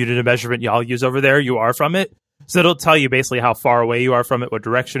weird unit of measurement y'all use over there, you are from it. So it'll tell you basically how far away you are from it, what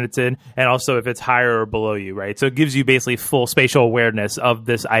direction it's in, and also if it's higher or below you, right? So it gives you basically full spatial awareness of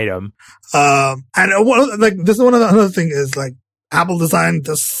this item. And this is one of the other thing is like, Apple designed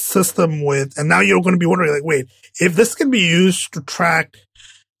this system and now you're going to be wondering, like, wait, if this can be used to track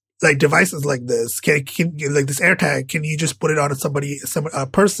like devices like this, can like this AirTag, can you just put it on a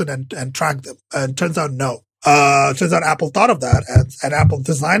person and track them? And turns out no. Turns out Apple thought of that and Apple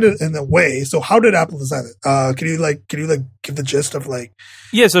designed it in a way. So how did Apple design it? Can you give the gist of like?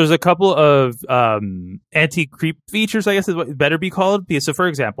 Yeah, so there's a couple of anti-creep features, I guess is what it better be called. So for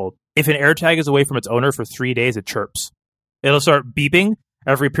example, if an AirTag is away from its owner for 3 days, it chirps. It'll start beeping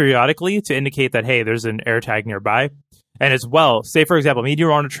periodically to indicate that, hey, there's an AirTag nearby. And as well, say, for example, me and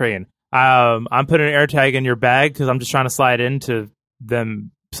you're on a train. I'm putting an AirTag in your bag because I'm just trying to slide into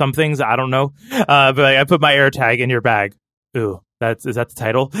some things. I don't know. But I put my AirTag in your bag. Ooh, is that the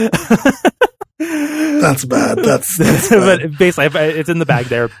title? That's bad. That's bad. But basically, it's in the bag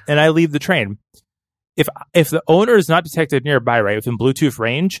there, and I leave the train. If the owner is not detected nearby, right, within Bluetooth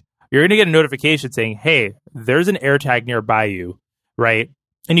range, you're going to get a notification saying, hey, there's an AirTag nearby you, right?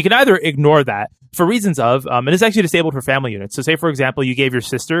 And you can either ignore that for reasons of, and it's actually disabled for family units. So say, for example, you gave your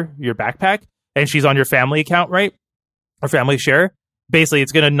sister your backpack and she's on your family account, right? Or family share. Basically,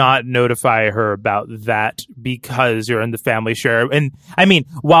 it's going to not notify her about that because you're in the family share. And I mean,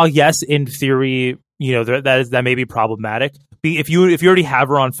 while yes, in theory, that may be problematic. If you already have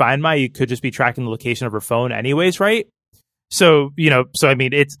her on Find My, you could just be tracking the location of her phone anyways, right? So, I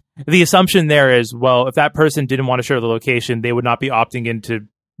mean, it's the assumption there is, well, if that person didn't want to share the location, they would not be opting into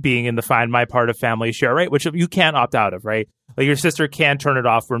being in the Find My part of family share, right? Which you can't opt out of, right? Like your sister can turn it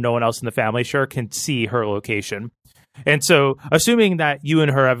off where no one else in the family share can see her location. And so assuming that you and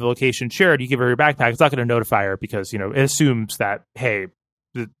her have a location shared, you give her your backpack, it's not going to notify her because, it assumes that, hey,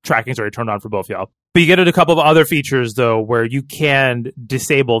 the tracking's already turned on for both y'all. But you get a couple of other features, though, where you can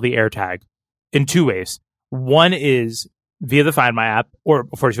disable the AirTag in 2 ways. One is via the Find My app, or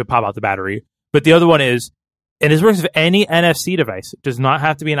of course you would pop out the battery. But the other one is, and this works with any NFC device. It does not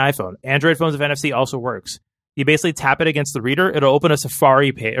have to be an iPhone. Android phones with NFC also works. You basically tap it against the reader. It'll open a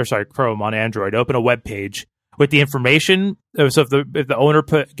Safari page, Chrome on Android. Open a web page with the information. So if the owner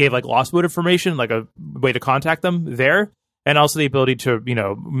gave like lost mode information, like a way to contact them there, and also the ability to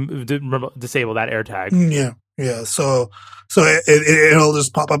disable that AirTag. Yeah. So it'll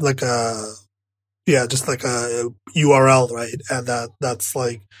just pop up like just like a URL, right? And that's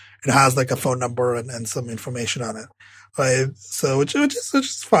like it has like a phone number and some information on it, right? So which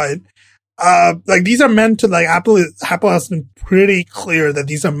is fine. Like these are meant to like Apple has been pretty clear that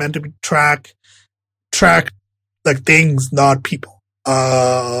these are meant to be track like things, not people.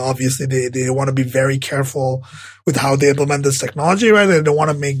 Obviously they want to be very careful with how they implement this technology, right? They don't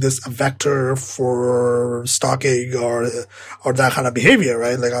want to make this a vector for stalking or that kind of behavior,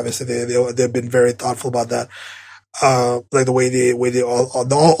 right? Like obviously they've been very thoughtful about that. Like the way they all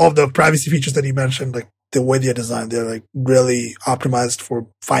of the privacy features that you mentioned, like the way they're designed, they're like really optimized for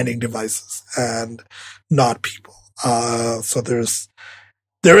finding devices and not people. So there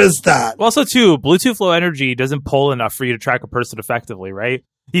is that. Well, also, too, Bluetooth Low Energy doesn't pull enough for you to track a person effectively, right?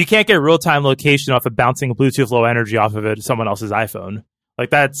 You can't get real-time location off of bouncing Bluetooth Low Energy off of someone else's iPhone.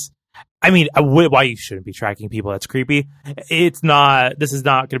 Like, why you shouldn't be tracking people. That's creepy. This is not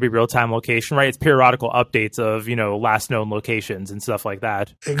going to be real-time location, right? It's periodical updates of, last known locations and stuff like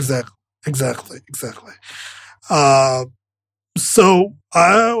that. Exactly. So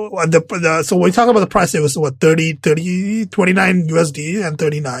when we talk about the price, it was what, 29 USD and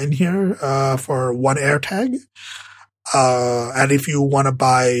 39 here, for one AirTag. And if you want to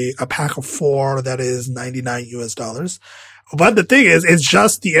buy a pack of 4, that is $99 US. But the thing is, it's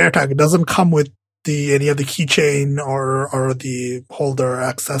just the AirTag. It doesn't come with any of the keychain or the holder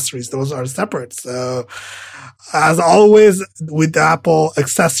accessories. Those are separate. So as always with Apple,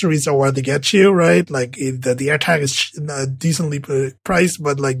 accessories are where they get you, right? Like the AirTag is decently priced,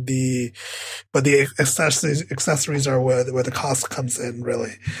 but the accessories are where the cost comes in,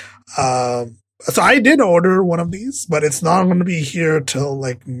 really. So I did order one of these, but it's not going to be here till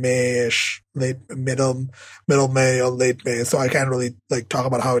like May-ish, middle May or late May. So I can't really like talk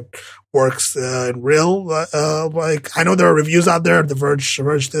about how it works in real. Like I know there are reviews out there. The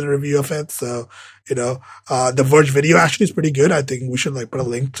Verge did a review of it, so the Verge video actually is pretty good. I think we should like put a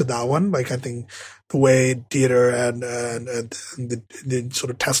link to that one. Like I think the way Dieter and they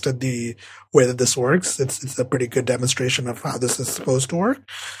sort of tested the way that this works, it's a pretty good demonstration of how this is supposed to work.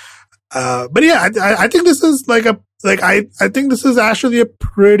 But yeah, I think this is I think this is actually a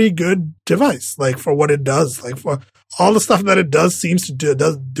pretty good device, like for what it does, like for all the stuff that it does seems to do, it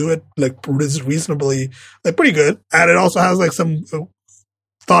does do it like reasonably, like pretty good. And it also has like some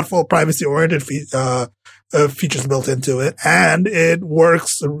thoughtful privacy oriented features built into it, and it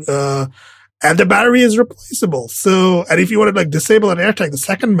works, and the battery is replaceable. So, and if you want to like disable an AirTag, the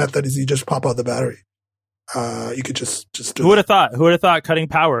second method is you just pop out the battery. You could just do. Who would have thought? Who would have thought cutting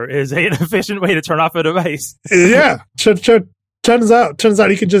power is an efficient way to turn off a device? Yeah, turns out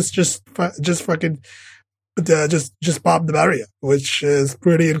you can just fucking just pop the battery up, which is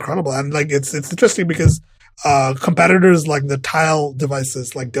pretty incredible. And like it's interesting because competitors like the Tile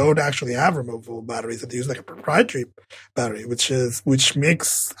devices like don't actually have removable batteries. They use like a proprietary battery, which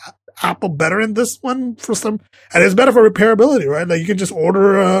makes Apple better in this one for some, and it's better for repairability, right? Like you can just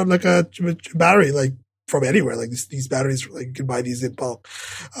order like a battery like from anywhere. Like these batteries, like you can buy these in bulk.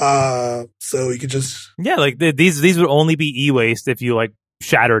 So you could just like these would only be e-waste if you like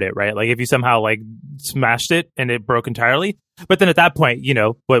shattered it, right? Like if you somehow like smashed it and it broke entirely. But then at that point,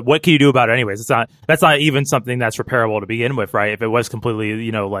 what can you do about it anyways? That's not even something that's repairable to begin with, right? If it was completely,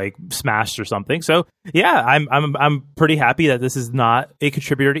 like smashed or something. So yeah, I'm pretty happy that this is not a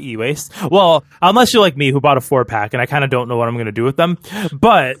contributor to e-waste. Well, unless you're like me who bought a 4-pack and I kind of don't know what I'm going to do with them,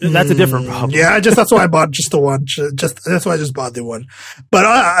 but that's a different problem. Yeah, that's why I bought just the one. That's why I just bought the one. But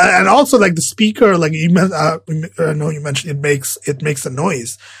and also like the speaker, like I know you mentioned it makes a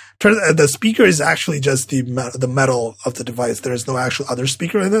noise. The speaker is actually just the metal of the device. There is no actual other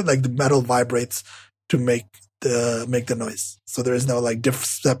speaker in it. Like the metal vibrates to make the noise. So there is no like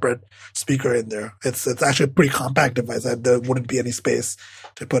separate speaker in there. It's actually a pretty compact device. There wouldn't be any space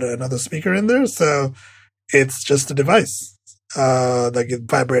to put another speaker in there. So it's just a device, like it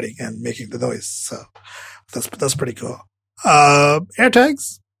vibrating and making the noise. So that's pretty cool.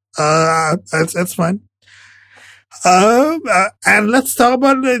 AirTags, that's fine. And let's talk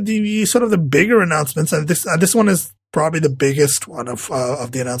about the sort of the bigger announcements. And this one is probably the biggest one of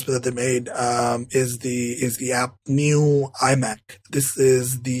the announcement that they made, is the app new iMac. This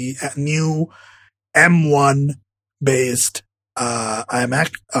is the new M1 based,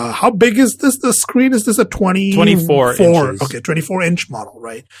 iMac. How big is this? The screen, is this a 24 inches? Okay, 24-inch model,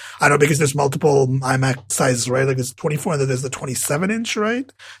 right? I know because there's multiple iMac sizes, right? Like it's 24 and then there's the 27-inch, right?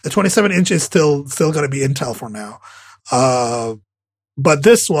 The 27-inch is still going to be Intel for now. But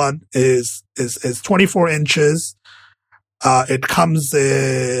this one is 24 inches. It comes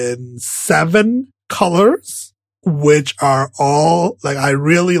in 7 colors, which are all like, I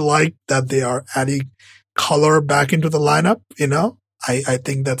really like that they are adding color back into the lineup, you know? I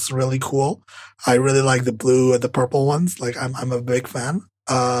think that's really cool. I really like the blue and the purple ones. Like, I'm a big fan.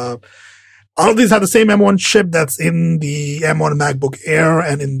 All of these have the same M1 chip that's in the M1 MacBook Air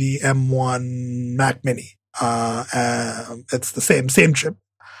and in the M1 Mac Mini. It's the same chip.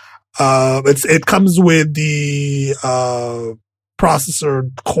 It comes with the, processor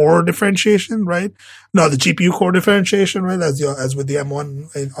core differentiation, right? No, the GPU core differentiation, right? As with the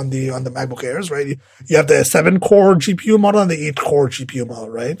M1 on the MacBook Airs, right? You have the 7 core GPU model and the 8 core GPU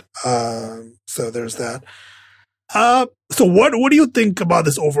model, right? So there's that. So what do you think about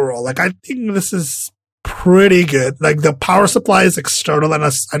this overall? Like, I think this is pretty good. Like, the power supply is external, and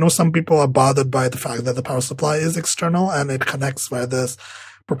I know some people are bothered by the fact that the power supply is external and it connects via this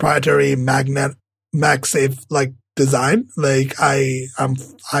proprietary MagSafe like design. Like, I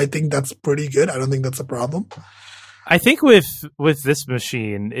think that's pretty good. I don't think that's a problem. I think with this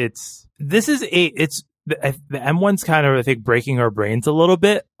machine, the M1's kind of, I think, breaking our brains a little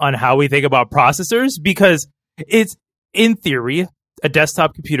bit on how we think about processors, because it's, in theory, a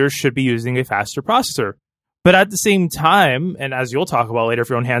desktop computer should be using a faster processor. But at the same time, and as you'll talk about later, if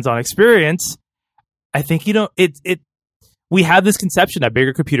your own hands-on experience, I think, we have this conception that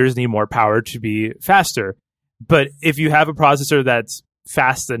bigger computers need more power to be faster. But if you have a processor that's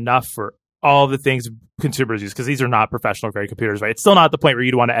fast enough for all the things consumers use, because these are not professional grade computers, right? It's still not the point where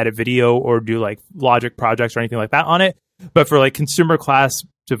you'd want to edit video or do like logic projects or anything like that on it. But for like consumer class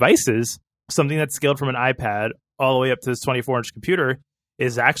devices, something that's scaled from an iPad all the way up to this 24-inch computer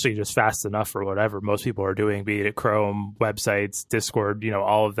is actually just fast enough for whatever most people are doing, be it Chrome, websites, Discord,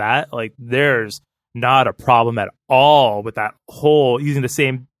 all of that. Like, there's not a problem at all with that whole, using the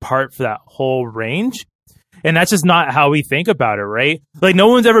same part for that whole range. And that's just not how we think about it, right? Like, no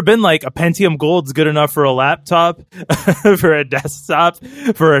one's ever been like, a Pentium Gold's good enough for a laptop, for a desktop,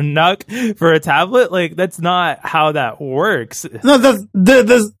 for a NUC, for a tablet. Like, that's not how that works. No,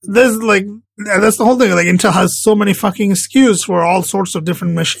 there's like, that's the whole thing. Like, Intel has so many fucking SKUs for all sorts of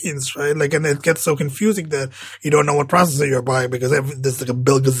different machines, right? Like, and it gets so confusing that you don't know what processor you're buying because there's like a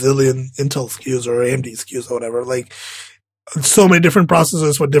gazillion Intel SKUs or AMD SKUs or whatever. Like, so many different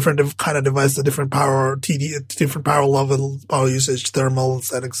processors for different kind of devices, different power, different power level, power usage,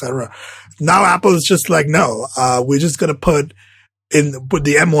 thermals, and etc. Now Apple is just like, no, we're just gonna put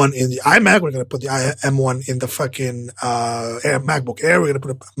the M1 in the iMac. We're going to put the M1 in the fucking, MacBook Air. We're going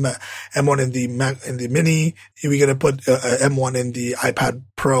to put M1 in the Mini. We're going to put M1 in the iPad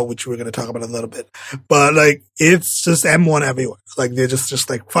Pro, which we're going to talk about in a little bit. But like, it's just M1 everywhere. Like, they're just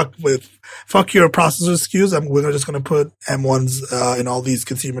like, fuck your processor SKUs. We're just going to put M1s, in all these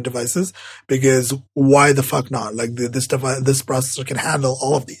consumer devices, because why the fuck not? Like, this processor can handle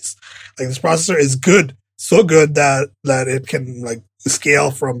all of these. Like, this processor is good. So good that it can like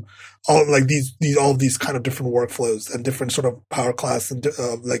scale from all like all of these kind of different workflows and different sort of power class and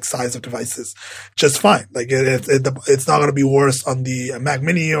like size of devices just fine. Like, it's not going to be worse on the Mac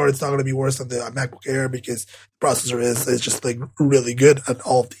Mini, or it's not going to be worse on the MacBook Air, because the processor is just like really good at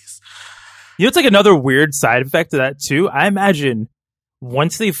all of these. It's like another weird side effect to that too. I imagine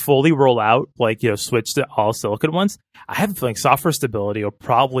once they fully roll out, like, switch to all silicon ones, I have a feeling software stability will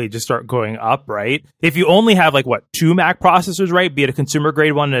probably just start going up, right? If you only have like 2 Mac processors, right? Be it a consumer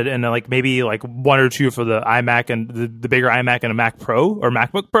grade one and like maybe like 1 or 2 for the iMac and the bigger iMac and a Mac Pro or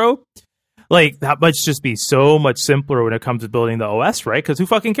MacBook Pro. Like, that must just be so much simpler when it comes to building the OS, right? Because who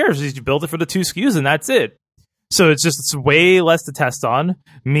fucking cares? You build it for the 2 SKUs and that's it. So it's way less to test on.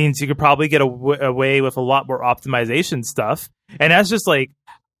 Means you could probably get away with a lot more optimization stuff. And that's just like,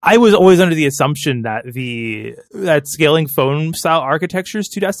 I was always under the assumption that that scaling phone style architectures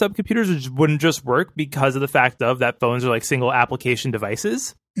to desktop computers wouldn't just work because of the fact that phones are like single application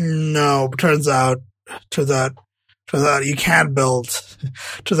devices. No, turns out you can't build.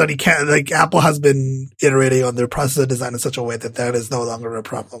 Turns out you can't. Like, Apple has been iterating on their processor design in such a way that is no longer a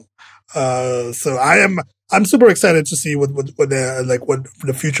problem. So I'm super excited to see what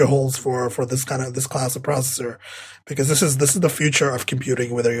the future holds for this class of processor, because this is the future of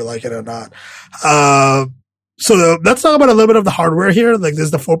computing, whether you like it or not. So let's talk about a little bit of the hardware here. Like,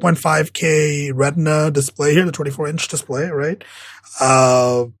 there's the 4.5K Retina display here, the 24-inch display, right?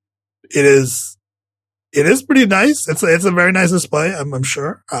 It is It is pretty nice. It's a very nice display. I'm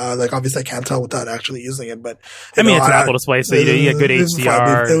sure. Like obviously I can't tell without actually using it, but I mean it's an Apple display, so you get good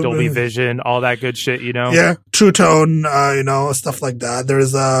HDR, Dolby Vision, all that good shit. Yeah, True Tone, stuff like that. There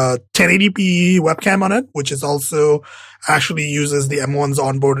is a 1080p webcam on it, which is also actually uses the M1's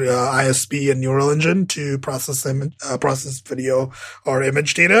onboard ISP and neural engine to process video or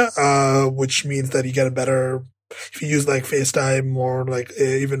image data, which means that you get a better if you use like FaceTime or like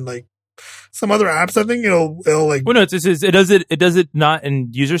even like some other apps. I think it'll like. Well, no, it does it not in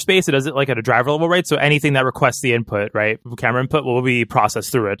user space. It does it like at a driver level, right? So anything that requests the input, right, camera input, will be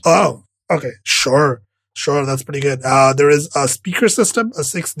processed through it. Oh, okay, sure, that's pretty good. There is a speaker system, a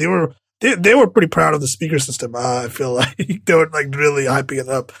 6. They were pretty proud of the speaker system. I feel like they were like really hyping it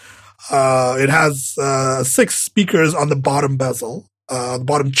up. It has 6 speakers on the bottom bezel, the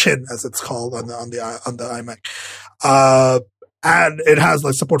bottom chin, as it's called on the iMac. And it has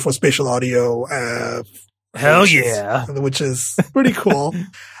like support for spatial audio. Hell yeah. Which is pretty cool.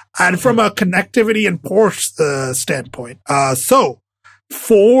 And from a connectivity and port standpoint, so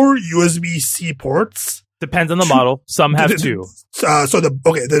 4 USB-C ports. Depends on the model. Some have 2. There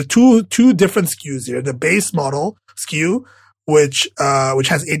are two different SKUs here. The base model SKU, which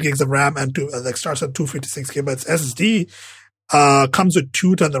has 8 gigs of RAM and starts at 256 gigabytes SSD, comes with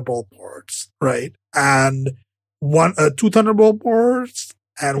 2 Thunderbolt ports, right? And 2 Thunderbolt ports,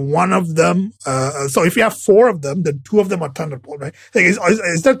 and one of them. So if you have 4 of them, then 2 of them are Thunderbolt, right? Like,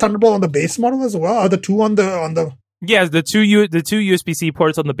 is there Thunderbolt on the base model as well? Are the 2 on the? Yeah, the two USB-C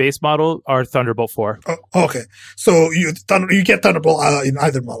ports on the base model are Thunderbolt 4. Oh, okay, so you get Thunderbolt in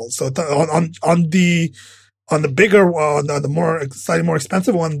either model. So on the bigger one, the more slightly more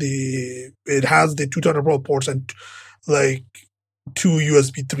expensive one, it has the 2 Thunderbolt ports and like 2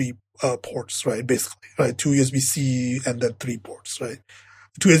 USB 3 ports, right? Basically, right? 2 USB-C and then 3 ports, right?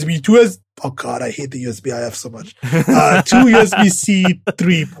 Oh God, I hate the USB IF so much. 2 USB-C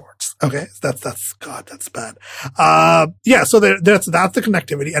 3 ports. Okay, that's bad. Yeah, so that's the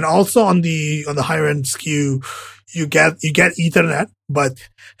connectivity, and also on the higher end SKU, you get Ethernet. But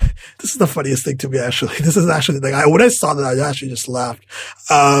this is the funniest thing to me. Actually, this is actually like when I saw that, I actually just laughed.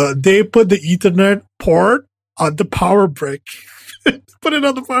 They put the Ethernet port on the power brick. Put it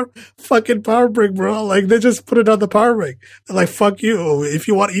on the fucking power brick, bro. Like, they just put it on the power brick. They're like, fuck you. If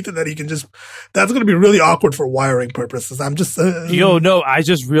you want Ethernet, you can just, that's going to be really awkward for wiring purposes. I'm just, no, I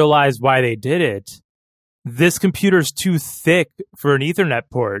just realized why they did it. This computer's too thick for an Ethernet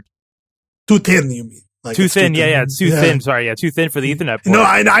port. Too thin, you mean? Like too thin, yeah, it's too thin. Sorry, yeah, too thin for the Ethernet port. No,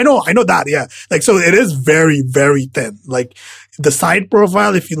 I know that, yeah. Like, so it is very, very thin. Like, the side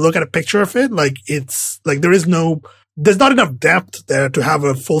profile, if you look at a picture of it, like, it's, like, there's not enough depth there to have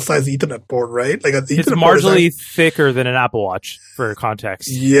a full-size Ethernet port, right? Like, it's marginally thicker than an Apple Watch, for context.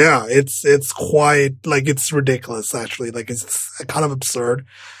 Yeah, it's quite, like, it's ridiculous, actually. Like, it's kind of absurd.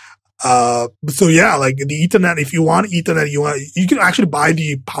 So yeah, like, the Ethernet, if you want Ethernet, you can actually buy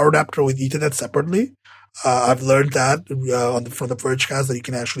the power adapter with Ethernet separately. I've learned that from the Vergecast that you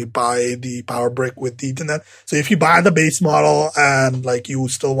can actually buy the power brick with the Ethernet. So if you buy the base model and like you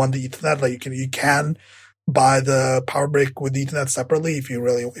still want the Ethernet, like you can buy the power brick with the Ethernet separately if you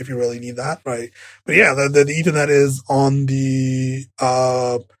really need that, right? But yeah, the Ethernet is on the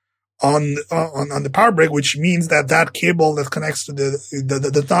on the power brick, which means that cable that connects to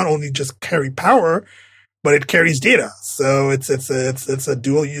the does not only just carry power, but it carries data. So it's a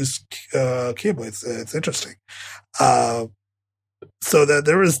dual use cable. It's interesting. So that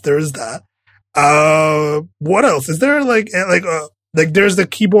there is that. What else is there? Like there's the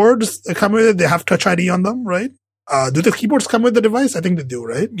keyboards that come with it. They have Touch ID on them, right? Do the keyboards come with the device? I think they do,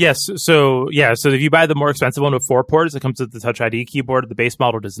 right? Yes. So if you buy the more expensive one with 4 ports, it comes with the Touch ID keyboard. The base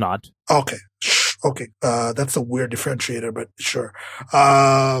model does not. Okay. That's a weird differentiator, but sure.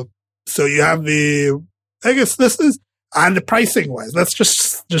 So you have I guess this is, and the pricing wise, let's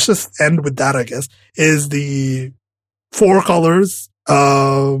just end with that, I guess, is the 4 colors,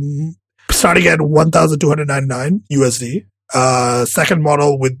 starting at $1,299 USD. Second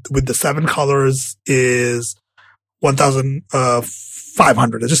model with the 7 colors is $1,500.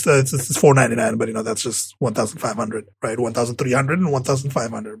 It's $499, but that's just $1,500, right? $1,300 and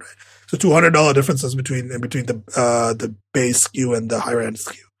 $1,500, right? So $200 differences between the base SKU and the higher end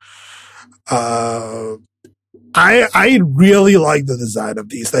SKU. I really like the design of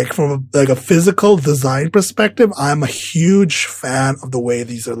these. Like, from a physical design perspective, I'm a huge fan of the way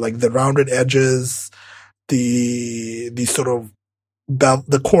these are, like the rounded edges, the sort of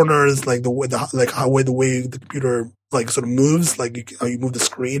the corners, like the way the computer like sort of moves, like how you move the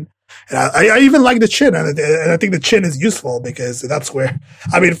screen. And I even like the chin, and I think the chin is useful because that's where,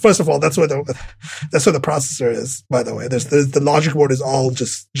 I mean, first of all, that's where the processor is. By the way, there's the logic board is all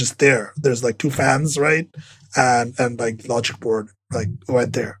just there. There's like 2 fans, right, and like logic board like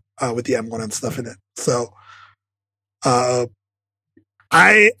right there with the M1 and stuff in it. So,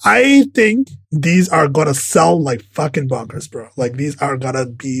 I think these are gonna sell like fucking bonkers, bro. Like these are gonna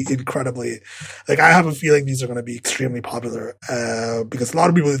be incredibly, like I have a feeling these are gonna be extremely popular, because a lot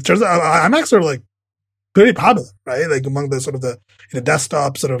of people, it turns out iMacs are like pretty popular, right? Like among the sort of the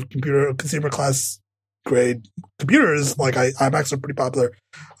desktop sort of consumer class grade computers, like iMacs are pretty popular.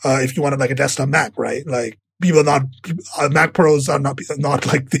 If you wanted like a desktop Mac, right? Like Mac Pros are not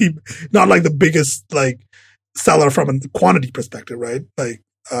like the biggest like seller from a quantity perspective, right? Like,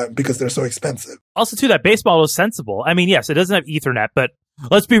 because they're so expensive. Also, too, that base model is sensible. I mean, yes, it doesn't have Ethernet, but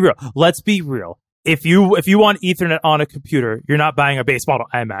let's be real. If you want Ethernet on a computer, you're not buying a base model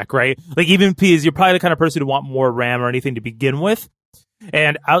iMac, right? Like, even because you're probably the kind of person who want more RAM or anything to begin with.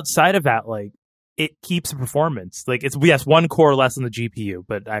 And outside of that, like, it keeps the performance. Like, it's, yes, 1 core less than the GPU,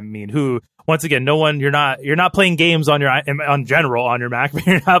 but I mean, once again, no one, you're not playing games on your Mac, but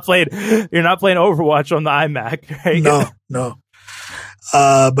you're not playing Overwatch on the iMac, right? No.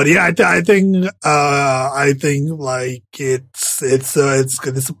 But yeah, I think like it's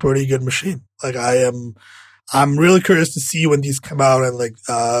a pretty good machine. Like I'm really curious to see when these come out and like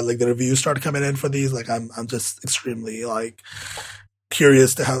the reviews start coming in for these. Like I'm just extremely like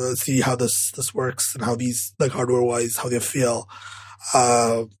curious to see how this works and how these, like, hardware wise, how they feel.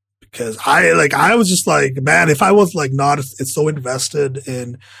 Because I was just like, man, if I was like not so invested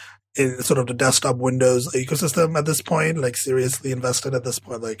in sort of the desktop Windows ecosystem at this point, like seriously invested at this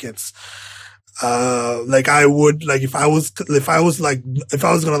point, like it's like I would, like if I was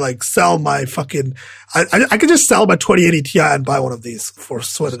gonna like sell my fucking, I could just sell my 2080 Ti and buy one of these for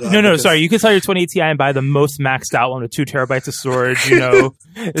sweat. No, sorry, you can sell your 2080 Ti and buy the most maxed out one with 2 terabytes of storage. You know,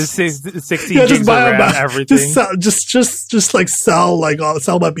 16 gigs of RAM, everything. Just like sell my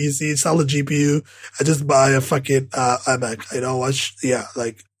PC, sell the GPU, and just buy a fucking iMac. You know what? Yeah,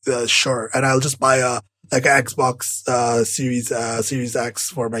 like sure, and I'll just buy an Xbox Series X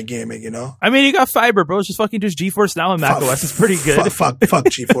for my gaming, you know? I mean, you got fiber, bro. It's just fucking just GeForce Now and macOS. It's pretty good. Fuck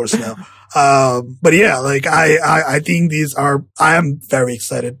GeForce Now. But yeah, like I think I am very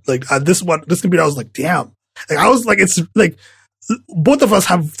excited. Like this computer, I was like, damn. Like I was like, it's like, both of us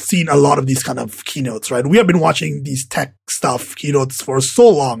have seen a lot of these kind of keynotes, right? We have been watching these tech stuff keynotes for so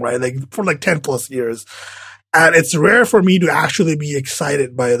long, right? Like for like 10 plus years. And it's rare for me to actually be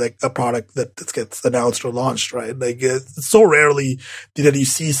excited by like a product that gets announced or launched, right? Like it's so rarely that you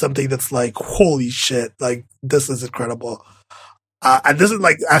see something that's like, holy shit, like this is incredible. And this is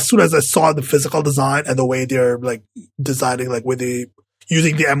like, as soon as I saw the physical design and the way they're like designing, like where they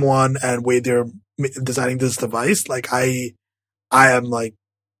using the M1 and way they're designing this device, like I am like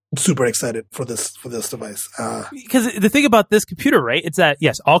super excited for this device. Because the thing about this computer, right, it's that,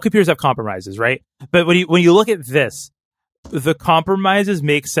 yes, all computers have compromises, right? But when you look at this, the compromises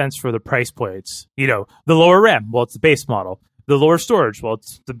make sense for the price points. You know, the lower RAM, well, it's the base model. The lower storage, well,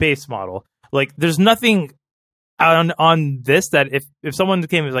 it's the base model. Like, there's nothing on this that if someone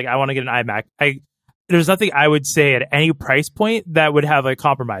came and was like, I want to get an iMac, there's nothing I would say at any price point that would have like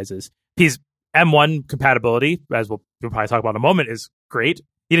compromises. Because M1 compatibility, as we'll probably talk about in a moment, is great.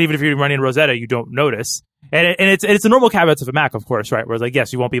 Even if you're running Rosetta, you don't notice. And it's the normal caveats of a Mac, of course, right? Where it's like,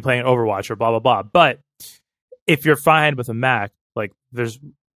 yes, you won't be playing Overwatch or blah, blah, blah. But if you're fine with a Mac, like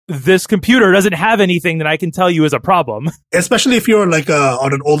this computer doesn't have anything that I can tell you is a problem. Especially if you're like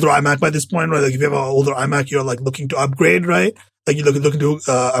on an older iMac by this point, right? Like if you have an older iMac, you're like looking to upgrade, right? Like you're looking to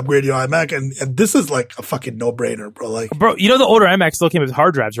upgrade your iMac, and this is like a fucking no-brainer, bro. Like, bro, you know the older iMac still came with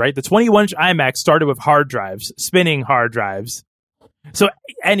hard drives, right? The 21-inch iMac started with hard drives, spinning hard drives. So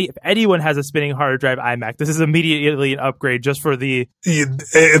if anyone has a spinning hard drive iMac, this is immediately an upgrade just for the...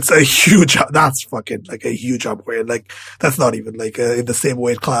 It's a huge... That's fucking like a huge upgrade. Like, that's not even like in the same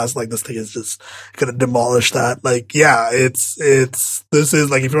weight class. Like, this thing is just gonna demolish that. Like, yeah, this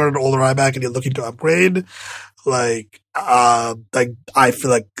is like, if you're on an older iMac and you're looking to upgrade, like I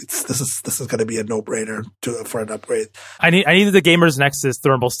feel like this is going to be a no-brainer for an upgrade. I need the Gamers Nexus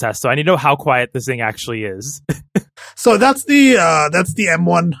thermals test, so I need to know how quiet this thing actually is. So that's the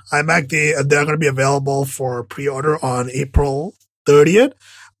M1 iMac. They're going to be available for pre-order on April 30th,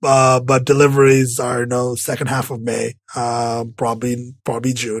 but deliveries are second half of May,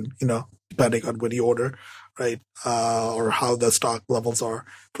 probably June. Depending on when you order, right, or how the stock levels are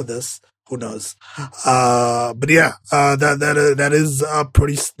for this. who knows? But yeah, that is a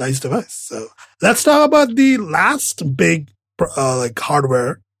pretty nice device. So let's talk about the last big, like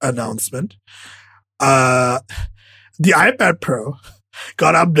hardware announcement. The iPad Pro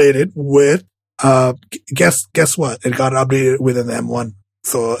got updated with, guess what? It got updated with an M1.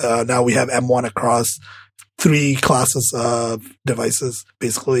 So, now we have M1 across 3 classes of devices,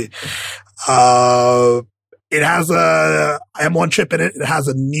 basically. It has a M1 chip in it. It has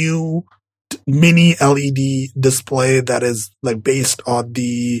a new mini LED display that is like based on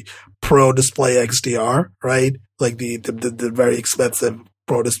the Pro Display XDR, right? Like the very expensive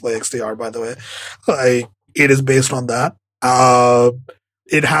Pro Display XDR, by the way. Like it is based on that.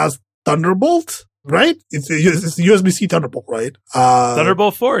 It has Thunderbolt, right? It's USB-C Thunderbolt, right?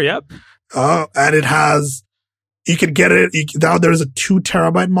 Thunderbolt 4, yep. And it has, you can get it. Now there's a 2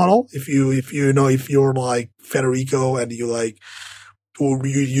 terabyte model. If you're like Federico and you like, or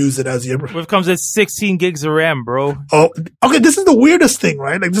you use it as your. It comes at 16 gigs of RAM, bro. Oh, okay. This is the weirdest thing,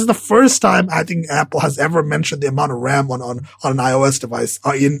 right? Like this is the first time I think Apple has ever mentioned the amount of RAM on an iOS device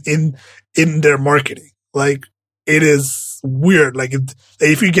in their marketing. Like it is weird. Like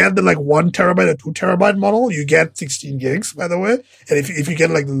if you get the like 1 terabyte or 2 terabyte model, you get 16 gigs, by the way. And if you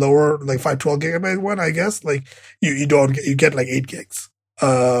get like lower, like 512 gigabyte one, I guess, like you don't get, you get like 8 gigs.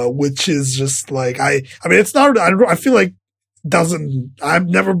 Which is just like, I mean, it's not, I feel like I've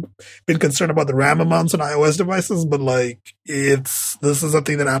never been concerned about the RAM amounts on iOS devices, but like this is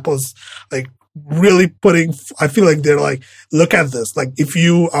something that Apple is like really putting, I feel like they're like, look at this. Like if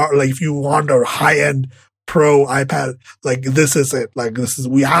you want a high end Pro iPad, like this is it. Like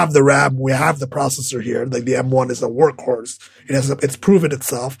we have the RAM, we have the processor here. Like the M1 is a workhorse. It's proven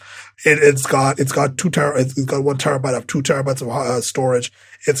itself. It's got 1 terabyte of 2 terabytes of storage.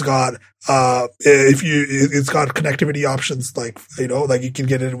 It's got it's got connectivity options, like like you can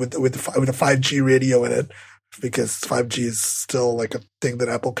get it with a 5G radio in it, because 5G is still like a thing that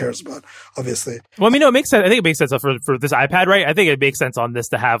Apple cares about, obviously. Well, I mean, no, it makes sense. I think it makes sense for this iPad, right? I think it makes sense on this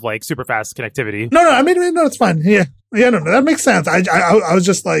to have like super fast connectivity. No, I mean, no, it's fine. Yeah, no, that makes sense. I was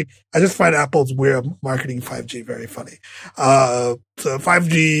just like, I just find Apple's way of marketing 5G very funny. So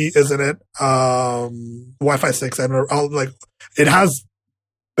 5G is in it. Wi-Fi 6, and like it has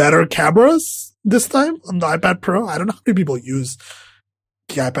better cameras this time on the iPad Pro. I don't know how many people use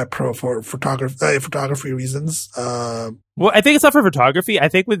the iPad Pro for photography reasons. Well, I think it's not for photography. I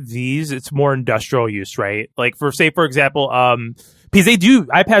think with these, it's more industrial use, right? Like for example, because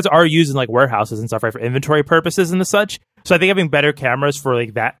iPads are used in like warehouses and stuff, right, for inventory purposes and the such. So I think having better cameras for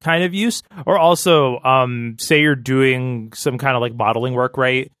like that kind of use, or also, say you're doing some kind of like modeling work,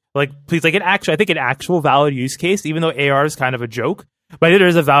 right? Like, please, like I think an actual valid use case, even though AR is kind of a joke, but I think there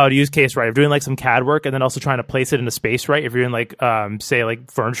is a valid use case, right? Of doing like some CAD work and then also trying to place it in a space, right? If you're in like, say like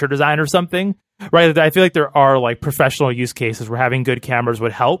furniture design or something, right? I feel like there are like professional use cases where having good cameras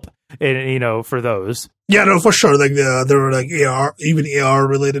would help, and for those. Yeah, no, for sure. Like there are like AR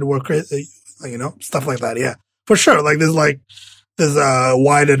related work, right? Stuff like that. Yeah, for sure. Like there's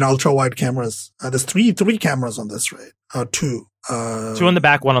wide and ultra wide cameras. There's three cameras on this, right? 2. 2 on the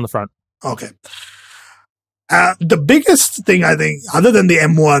back, 1 on the front. Okay. The biggest thing, I think, other than the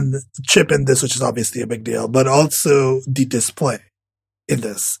M1 chip in this, which is obviously a big deal, but also the display in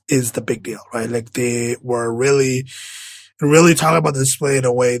this is the big deal, right? Like they were really, really talking about the display in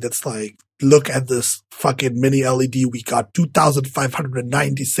a way that's like, look at this fucking mini LED. We got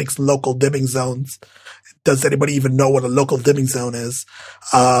 2,596 local dimming zones. Does anybody even know what a local dimming zone is?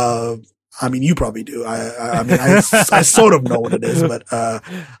 I mean, you probably do. I mean, I sort of know what it is, but,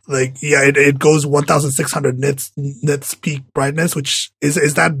 it goes 1,600 nits peak brightness, which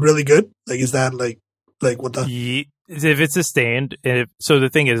is that really good? Like, is that like what the? If it's sustained, so the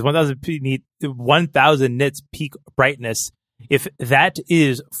thing is 1,000 nits peak brightness. If that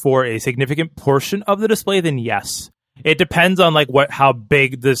is for a significant portion of the display, then yes. It depends on like how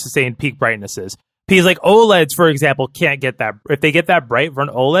big the sustained peak brightness is. Because like OLEDs, for example, can't get that. If they get that bright for an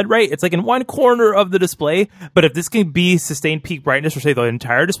OLED, right, it's like in one corner of the display. But if this can be sustained peak brightness for, say, the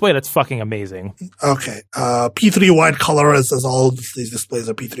entire display, that's fucking amazing. Okay. P3 white color, as all of these displays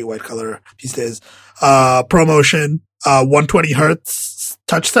are P3 white color these days. ProMotion, 120 hertz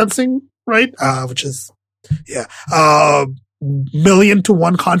touch sensing, right? Which is, yeah.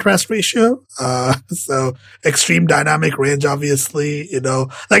 1,000,000:1 contrast ratio. So extreme dynamic range, obviously,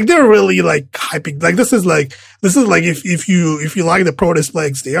 like they're really like hyping, like this is like if you like the Pro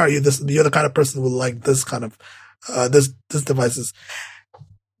Display XDR, you're the kind of person who will like this kind of, this devices.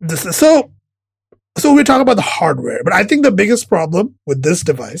 So we're talking about the hardware, but I think the biggest problem with this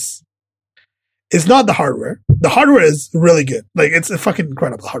device is not the hardware. The hardware is really good. Like, it's a fucking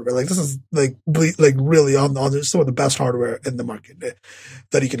incredible hardware. Like, this is like really on some of the best hardware in the market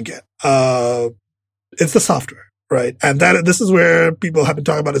that you can get. It's the software, right? And this is where people have been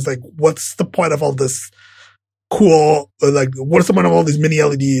talking about is like, what's the point of all this cool, like, what's the point of all these mini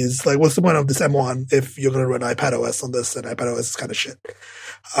LEDs? Like, what's the point of this M1 if you're going to run iPad OS on this and iPad OS is kind of shit?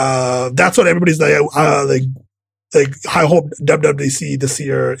 That's what everybody's like, I hope WWDC this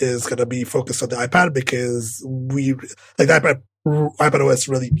year is going to be focused on the iPad because the iPad OS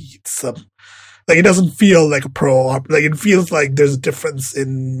really needs some, like, it doesn't feel like a pro, like, it feels like there's a difference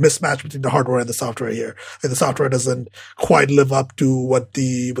in mismatch between the hardware and the software here. Like, the software doesn't quite live up to what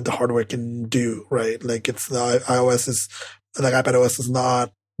the hardware can do, right? Like, it's the iOS is, like, iPad OS is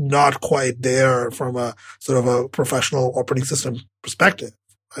not quite there from a sort of a professional operating system perspective.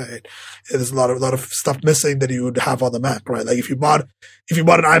 Right. There's a lot of stuff missing that you would have on the Mac, right? Like if you bought an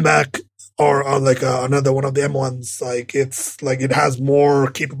iMac or like another one of the M1s, like it's like it has more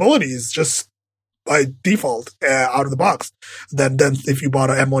capabilities just by default out of the box than if you bought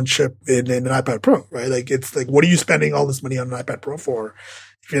an M1 chip in an iPad Pro, right? Like it's like, what are you spending all this money on an iPad Pro for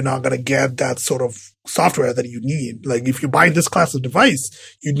if you're not going to get that sort of software that you need? Like if you're buying this class of device,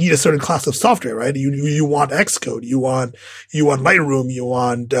 you need a certain class of software, right? You want Xcode, you want Lightroom, you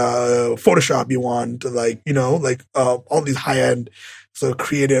want Photoshop, you want all these high end sort of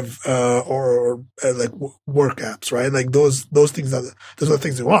creative or work apps, right? Like those are the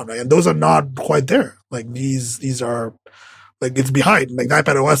things you want, right? And those are not quite there. Like these are like it's behind. Like the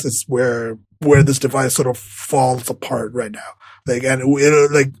iPad OS is where this device sort of falls apart right now. Like, and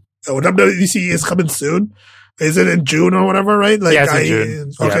WWDC is coming soon. Is it in June or whatever, right? Like, yeah, it's in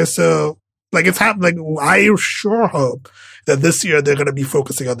June. Okay, yeah. So like it's happening. Like, I sure hope that this year they're going to be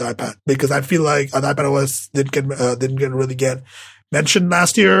focusing on the iPad because I feel like the iPad OS didn't really get mentioned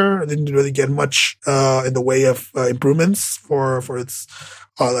last year. It didn't really get much in the way of improvements for its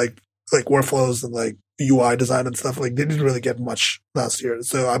like workflows and like UI design and stuff. Like they didn't really get much last year.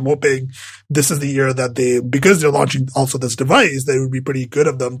 So I'm hoping this is the year that because they're launching also this device, that it would be pretty good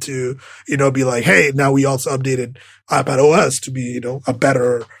of them to, be like, hey, now we also updated iPad OS to be, a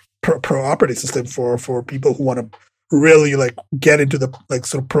better pro operating system for people who want to really like get into the like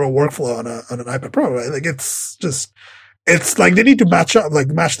sort of pro workflow on an iPad Pro, right? Like it's like they need to match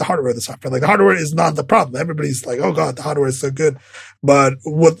the hardware with the software. Like the hardware is not the problem. Everybody's like, oh god, the hardware is so good, but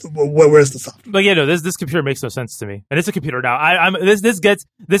where's the software? But this computer makes no sense to me, and it's a computer now.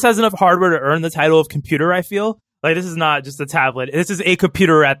 This has enough hardware to earn the title of computer. I feel like this is not just a tablet. This is a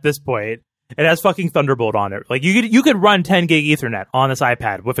computer at this point. It has fucking Thunderbolt on it. Like you could run 10 gig Ethernet on this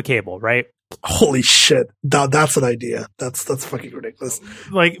iPad with a cable, right? Holy shit, that's an idea. That's fucking ridiculous.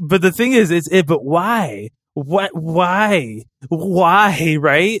 Like, but the thing is, but why? Why,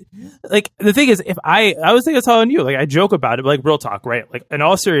 right? Like, the thing is, if I was thinking of telling you, like, I joke about it, but like, real talk, right? Like, in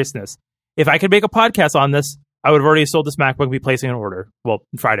all seriousness, if I could make a podcast on this, I would have already sold this MacBook and be placing an order. Well,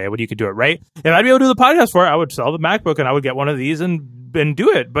 Friday, when you could do it, right? If I'd be able to do the podcast for it, I would sell the MacBook and I would get one of these and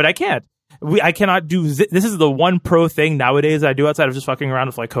do it, but I can't. I cannot do this is the one pro thing nowadays I do outside of just fucking around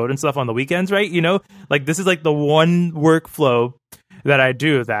with like code and stuff on the weekends, right? Like this is like the one workflow that I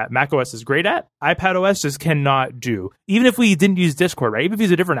do that macOS is great at, iPad OS just cannot do. Even if we didn't use Discord, right? Even if we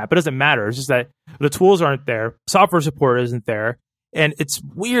use a different app, it doesn't matter. It's just that the tools aren't there, software support isn't there, and it's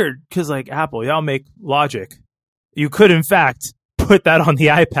weird because like Apple, y'all make Logic. You could in fact put that on the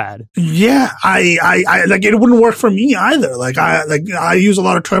iPad. Yeah, I like it wouldn't work for me either. Like I use a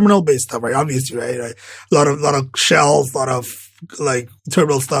lot of terminal based stuff, right? Obviously, right? A lot of shells, a lot of like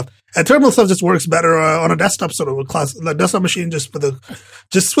terminal stuff. And terminal stuff just works better on a desktop sort of a class, like desktop machine, just with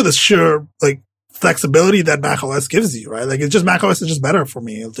the sheer like flexibility that macOS gives you, right? Like it's just macOS is just better for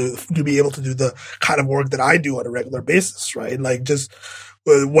me to be able to do the kind of work that I do on a regular basis, right? Like just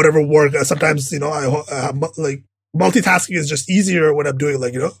whatever work. Sometimes I like multitasking is just easier when I'm doing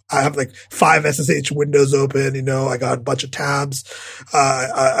like, I have like 5 SSH windows open, I got a bunch of tabs.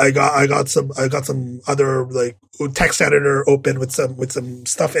 I got some other like text editor open with some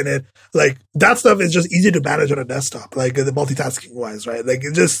stuff in it. Like that stuff is just easy to manage on a desktop, like the multitasking wise, right? Like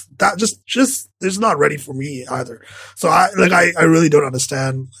it just it's not ready for me either. So I really don't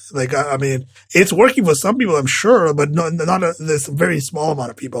understand. Like, I mean, it's working for some people, I'm sure, but there's a very small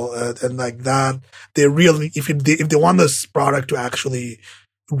amount of people. And like that, they really, if they want this product to actually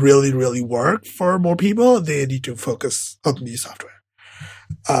really, really work for more people, they need to focus on the software.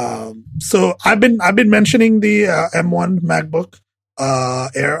 So I've been mentioning the M1 MacBook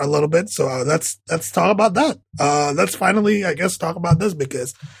Air a little bit. So let's talk about that. Let's finally, I guess, talk about this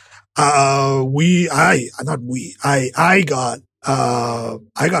because I got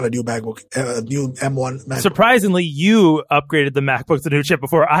I got a new MacBook, a new M1 MacBook. Surprisingly, you upgraded the MacBook to the new chip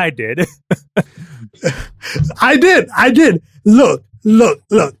before I did. I did. Look.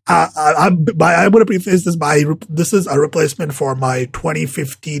 I would preface this by this is a replacement for my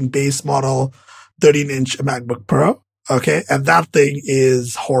 2015 base model 13-inch MacBook Pro. Okay, and that thing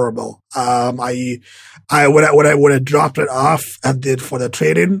is horrible. I would have dropped it off and did for the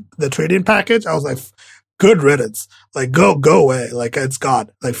trade-in package. I was like, good riddance. Like, go away. Like, it's gone.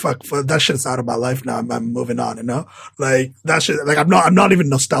 Like, fuck that shit's out of my life now. I'm moving on, you know? Like, that shit, like, I'm not even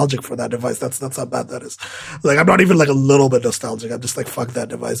nostalgic for that device. That's how bad that is. Like, I'm not even like a little bit nostalgic. I'm just like, fuck that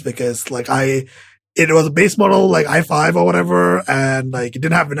device because like it was a base model, like i5 or whatever, and like it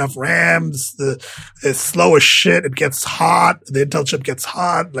didn't have enough RAMs. It's slow as shit. It gets hot. The Intel chip gets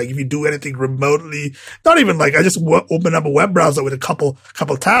hot. Like if you do anything remotely, not even like I just open up a web browser with a couple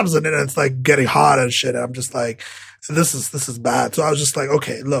tabs in it, and it's like getting hot and shit. And I'm just like, this is bad. So I was just like,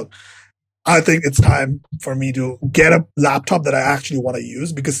 okay, look, I think it's time for me to get a laptop that I actually want to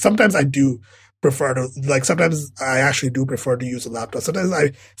use because sometimes I do prefer to sometimes I actually do prefer to use a laptop. Sometimes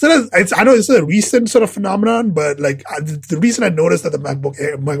I know it's a recent sort of phenomenon, but like the reason I noticed that the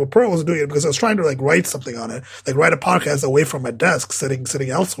MacBook Pro was doing it because I was trying to like write something on it, like write a podcast away from my desk, sitting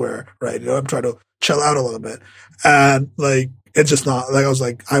elsewhere, right? You know, I'm trying to chill out a little bit, and like it's just not like I was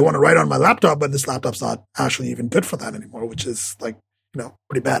like I want to write on my laptop, but this laptop's not actually even good for that anymore, which is like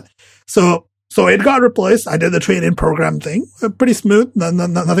pretty bad. So it got replaced. I did the trade-in program thing. Pretty smooth.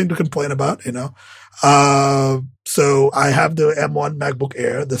 Nothing to complain about, you know. So I have the M1 MacBook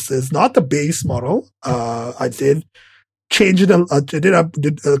Air. This is not the base model. I did change it. I did a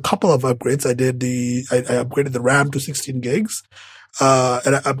couple of upgrades. I upgraded the RAM to 16 gigs.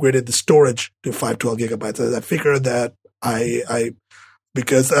 And I upgraded the storage to 512 gigabytes. I figured that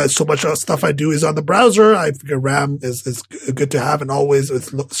because so much of stuff I do is on the browser, I figure RAM is good to have, and always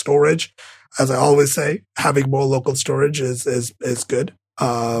with storage. As I always say, having more local storage is good.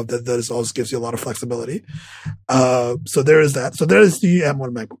 That always gives you a lot of flexibility. So there is that. So there is the M1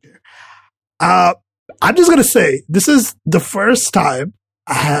 MacBook Air. I'm just gonna say this is the first time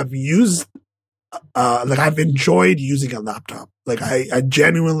I have used, I've enjoyed using a laptop. Like I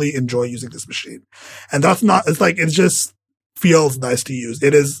genuinely enjoy using this machine, and that's not. It's like it just feels nice to use.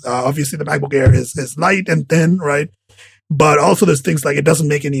 It is obviously the MacBook Air is light and thin, right? But also there's things like it doesn't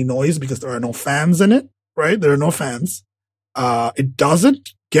make any noise because there are no fans in it, right? There are no fans. It doesn't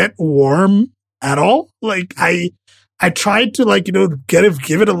get warm at all. Like I tried to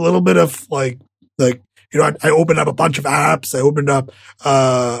give it a little bit of I opened up a bunch of apps. I opened up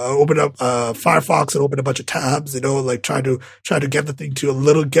Firefox and opened a bunch of tabs. Try to get the thing to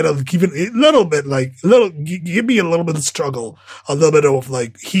give me a little bit of struggle, a little bit of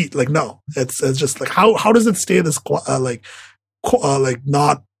like heat. Like no, it's just like how does it stay this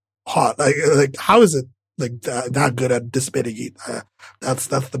not hot? Like how is it like that good at dissipating heat? That's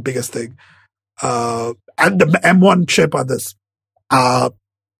the biggest thing. And the M1 chip on this, I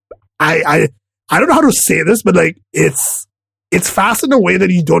don't know how to say this, but like it's fast in a way that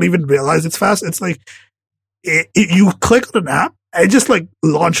you don't even realize it's fast. It's like you click on an app, and it just like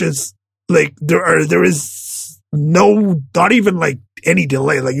launches. Like there is not even like any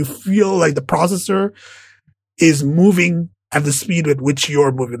delay. Like you feel like the processor is moving at the speed with which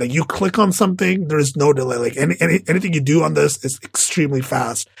you're moving. Like you click on something, there is no delay. Like anything you do on this is extremely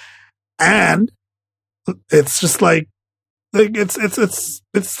fast, and it's just like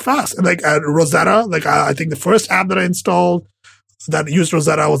it's fast. And like at Rosetta, like I think the first app that I installed that used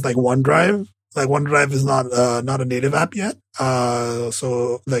Rosetta was like OneDrive. Like OneDrive is not a native app yet.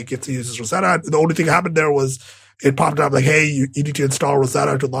 So like it uses Rosetta. The only thing that happened there was it popped up like, hey, you need to install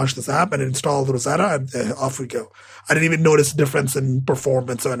Rosetta to launch this app, and it installed Rosetta, and off we go. I didn't even notice a difference in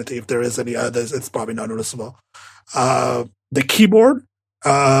performance or anything. If there is any others, it's probably not noticeable. The keyboard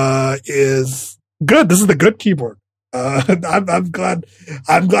is good. This is the good keyboard. I'm glad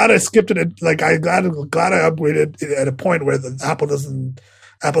I skipped it. Like I'm glad I upgraded at a point where the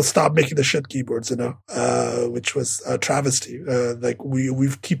Apple stopped making the shit keyboards, which was a travesty. Like we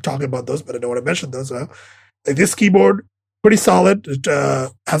keep talking about those, but I don't want to mention those. Like this keyboard, pretty solid. It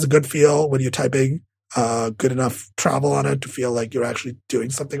has a good feel when you're typing. Good enough travel on it to feel like you're actually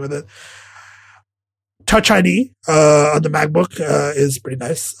doing something with it. Touch ID on the MacBook is pretty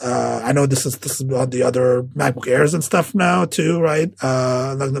nice. I know this is on the other MacBook Airs and stuff now too, right?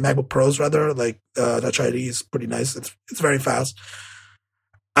 Like the MacBook Pros rather. Like Touch ID is pretty nice. It's very fast.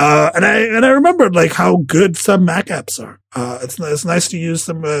 And I remembered like how good some Mac apps are. It's nice to use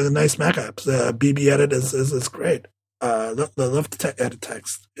some nice Mac apps. BB Edit is great. Love to edit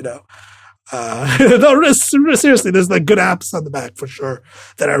text. No, seriously, there's like good apps on the back for sure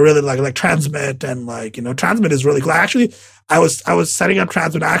that I really like Transmit, and like, Transmit is really cool. Actually, I was setting up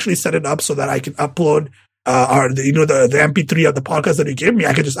Transmit. I actually set it up so that I can upload the MP3 of the podcast that you gave me.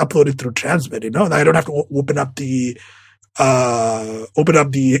 I can just upload it through Transmit, and I don't have to open up the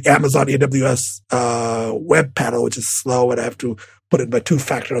Amazon AWS web panel, which is slow, and I have to put in my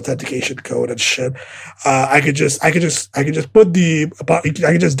 2-factor authentication code and shit. I could just download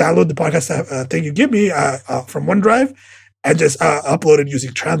the podcast thing you give me from OneDrive and just upload it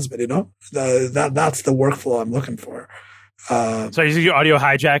using Transmit. That's the workflow I'm looking for. So you're using your audio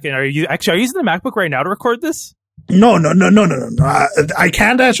hijack, and are you using the MacBook right now to record this? No. I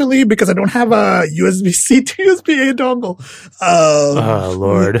can't actually, because I don't have a USB-C to USB-A dongle. Oh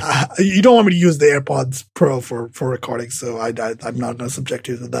Lord! You don't want me to use the AirPods Pro for recording, so I'm not going to subject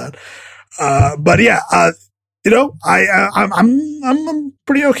you to that. But yeah, I'm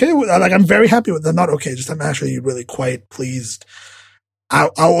pretty okay with that. Like, I'm very happy with that. Not okay, just I'm actually really quite pleased. I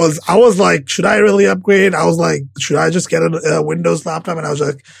was like, should I really upgrade? I was like, should I just get a Windows laptop? And I was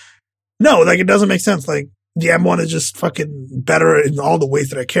like, no, like, it doesn't make sense. Like, the M1 is just fucking better in all the ways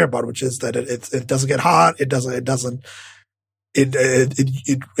that I care about, which is that it doesn't get hot. It's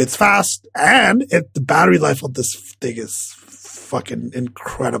fast, and the battery life of this thing is fucking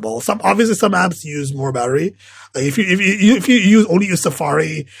incredible. Obviously some apps use more battery. Like if you only use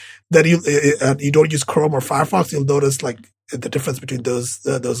Safari, then you don't use Chrome or Firefox, you'll notice like the difference between those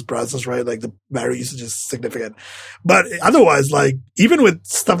browsers, right? Like the battery usage is significant. But otherwise, like even with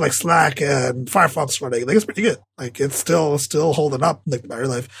stuff like Slack and Firefox running, like it's pretty good. Like it's still holding up. Like the battery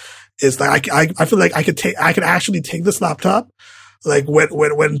life is like I feel like I could actually take this laptop. Like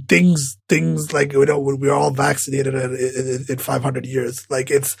when things like when we're all vaccinated in 500 years,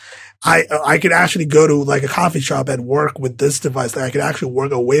 like I could actually go to like a coffee shop and work with this device. Like I could actually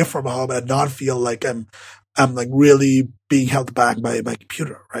work away from home and not feel like I'm like really being held back by my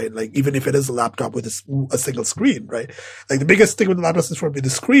computer, right? Like even if it is a laptop with a single screen, right? Like the biggest thing with the laptop is for me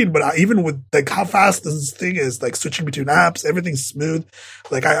the screen, but even with like how fast this thing is, like switching between apps, everything's smooth.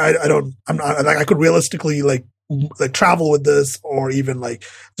 Like I'm not like I could realistically like travel with this, or even like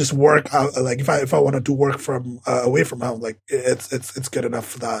just work out. Like if I wanted to work from away from home, like it's good enough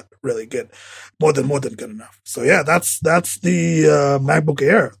for that. Really good, more than good enough. So yeah, that's the MacBook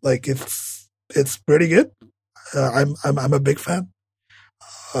Air. Like it's pretty good. I'm a big fan.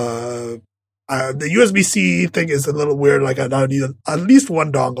 The USB-C thing is a little weird. Like I now need at least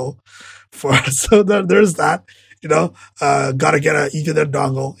one dongle for so there's that. Gotta get an Ethernet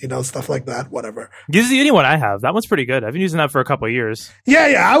dongle, stuff like that, whatever. This is the only one I have. That one's pretty good. I've been using that for a couple of years.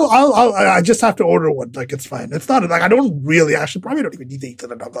 Yeah. I just have to order one. Like, it's fine. It's not like I don't really probably don't even need the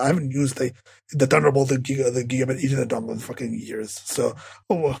Ethernet dongle. I haven't used the Thunderbolt, the Gigabit Ethernet dongle in fucking years. So,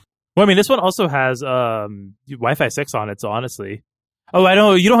 well, I mean, this one also has Wi-Fi 6 on it. So honestly, I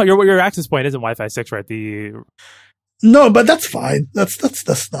know you don't have your access point isn't Wi-Fi 6, right? No, but that's fine.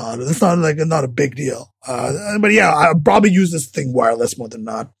 That's not a big deal. But yeah, I'll probably use this thing wireless more than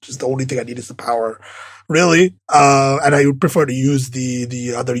not. Just the only thing I need is the power, really. And I would prefer to use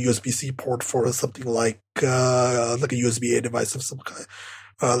the other USB-C port for something like a USB-A device of some kind,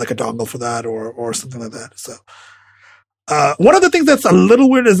 like a dongle for that or something like that. So. One of the things that's a little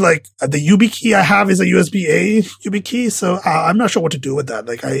weird is like the YubiKey I have is a USB-A YubiKey, so I'm not sure what to do with that.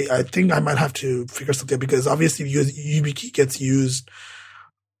 Like I think I might have to figure something, because obviously YubiKey gets used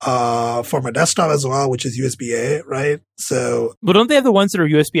for my desktop as well, which is USB-A, right? So, but don't they have the ones that are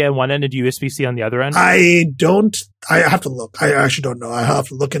USB-A on one end and USB-C on the other end? I have to look. I actually don't know. I have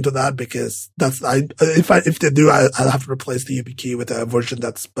to look into that, because if they do, I'll have to replace the YubiKey with a version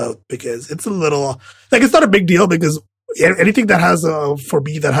that's both, because it's a little like it's not a big deal, because anything that has for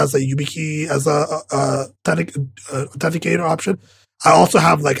me that has a YubiKey as a authenticator option, I also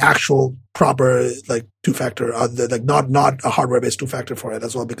have like actual proper like 2-factor, like not a hardware-based 2-factor for it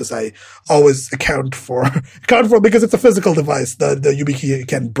as well, because I always account for because it's a physical device. The YubiKey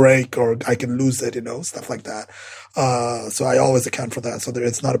can break or I can lose it, stuff like that. So I always account for that. So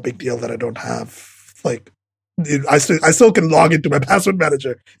it's not a big deal that I don't have like. I still can log into my password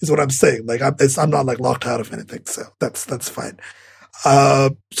manager, is what I'm saying. Like I'm not like locked out of anything, so that's fine.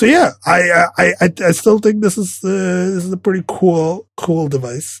 So yeah, I still think this is a pretty cool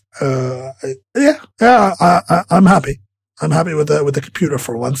device. I'm happy. I'm happy with the computer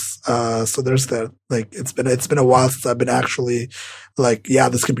for once. So there's that. Like it's been a while since I've been actually like, yeah,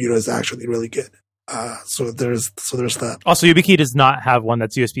 this computer is actually really good. So there's that. Also, YubiKey does not have one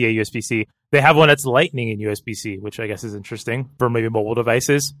that's USB-A, USB-C. They have one that's Lightning and USB-C, which I guess is interesting for maybe mobile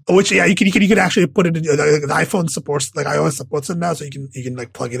devices. Which you can actually put it in the iPhone supports, like iOS supports it now, so you can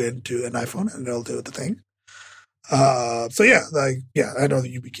like plug it into an iPhone and it'll do the thing. So yeah, I know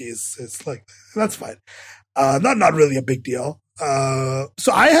the YubiKey is like that's fine. Not really a big deal.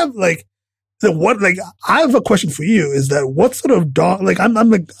 So I have I have a question for you is that what sort of dong, like I'm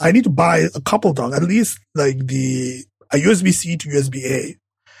like, I need to buy a couple dong, at least like a USB-C to USB-A.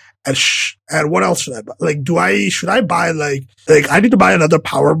 And what else should I buy? Like, should I buy like I need to buy another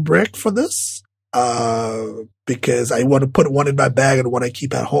power brick for this? Because I want to put one in my bag and one I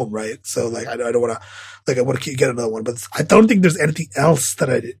keep at home, right? So like, I don't want to, I want to get another one, but I don't think there's anything else that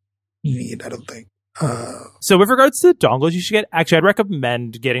I need. I don't think. So with regards to dongles, you should get, actually, I'd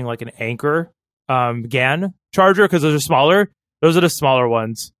recommend getting like an Anker, GAN charger, because those are smaller. Those are the smaller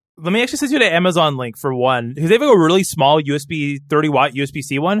ones. Let me actually send you the Amazon link for one, because they have a really small 30-watt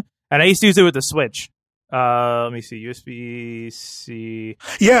USB-C one, and I used to use it with the Switch. Let me see, USB-C.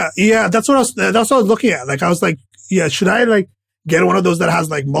 Yeah, that's what I was looking at. Like, I was like, yeah, should I like get one of those that has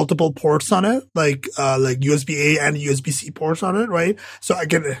like multiple ports on it, like USB-A and USB-C ports on it, right?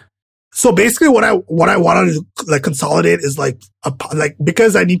 So basically, what I want to like consolidate is like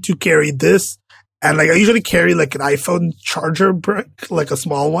because I need to carry this. And like I usually carry like an iPhone charger brick, like a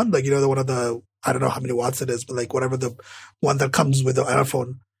small one, like the one of the, I don't know how many watts it is, but like whatever the one that comes with the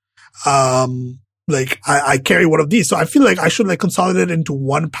iPhone. Like I carry one of these, so I feel like I should like consolidate it into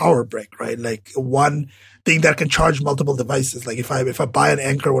one power brick, right? Like one thing that can charge multiple devices. Like if I buy an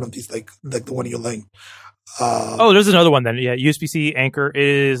Anker one of these, like the one you linked. There's another one then. Yeah, USB-C Anker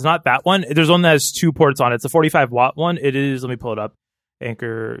is not that one. There's one that has 2 ports on it. It's a 45-watt one. It is. Let me pull it up.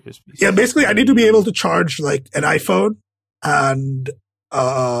 Anker USB-C. Yeah, basically, I need to be able to charge like an iPhone and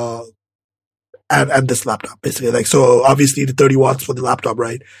this laptop. Basically, like so. Obviously, the 30 watts for the laptop,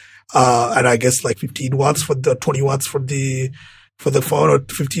 right? And I guess like 15 watts for the 20 watts for the phone, or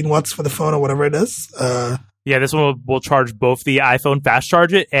 15 watts for the phone, or whatever it is. Yeah, this one will charge both the iPhone fast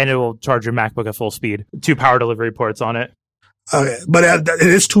charge it, and it will charge your MacBook at full speed. 2 power delivery ports on it. Okay, but it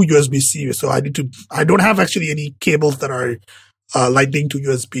is 2 USB-C, so I don't have actually any cables that are Lightning to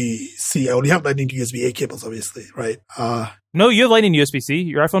USB-C. I only have Lightning to USB-A cables, obviously, right? No, you have Lightning to USB-C.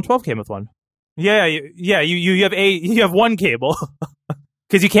 Your iPhone 12 came with one. Yeah. You have one cable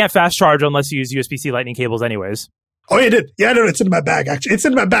because you can't fast charge unless you use USB-C Lightning cables, anyways. Oh, you did? Yeah, no, it's in my bag. Actually, it's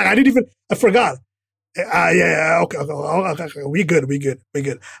in my bag. I forgot. Yeah. Okay. We good.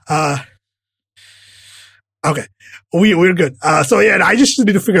 Okay, we're good. So yeah, I just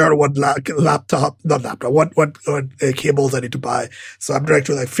need to figure out what what cables I need to buy. So I'm trying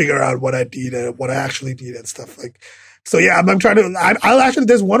to like figure out what I need and what I actually need and stuff like. So yeah, I'm trying to. I'll actually.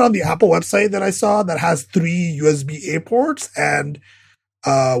 There's one on the Apple website that I saw that has 3 USB-A ports and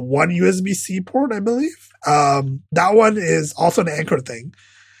 1 USB-C port, I believe. That one is also an Anker thing,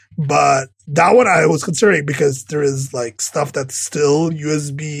 but that one I was considering because there is like stuff that's still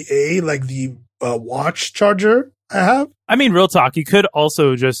USB-A, like the watch charger I have. I mean, real talk, you could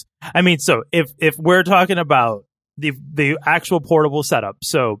also just, so if we're talking about the actual portable setup,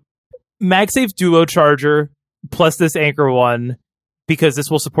 so MagSafe Duo charger plus this Anker one, because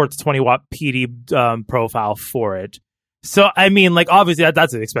this will support the 20-watt PD profile for it. So, I mean, like, obviously,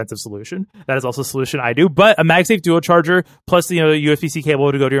 that's an expensive solution. That is also a solution I do. But a MagSafe Duo charger plus the USB-C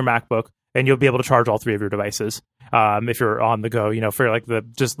cable to go to your MacBook, and you'll be able to charge all 3 of your devices if you're on the go, for like the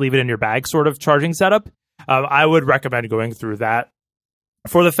just leave it in your bag sort of charging setup. I would recommend going through that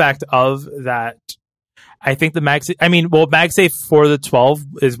for the fact of that. I think the MagSafe for the 12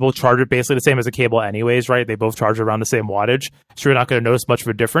 will charge it basically the same as a cable anyways, right? They both charge around the same wattage, so you're not going to notice much of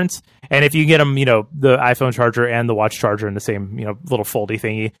a difference. And if you get them, the iPhone charger and the watch charger in the same, little foldy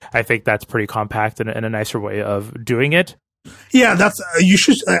thingy, I think that's pretty compact and a nicer way of doing it. Yeah, that's you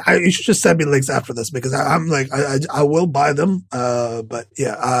should just send me links after this because I'm like I will buy them. But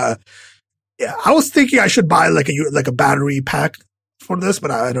yeah, I was thinking I should buy like a battery pack for this, but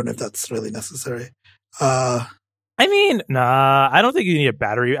I don't know if that's really necessary. Nah, I don't think you need a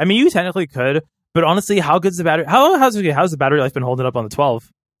battery. I mean, you technically could, but honestly, how good's the battery? How's the battery life been holding up on the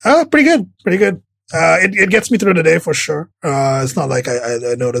 12? Pretty good. It gets me through the day for sure. It's not like I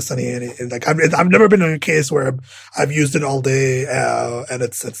noticed any like I've never been in a case where I've used it all day, and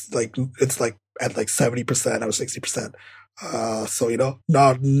it's like at like 70% or 60%. So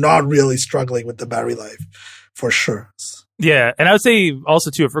not really struggling with the battery life for sure. Yeah, and I would say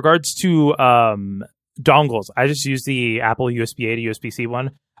also too, with regards to dongles, I just use the Apple USB-A to USB-C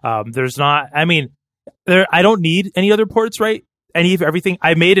one. I don't need any other ports, right? everything.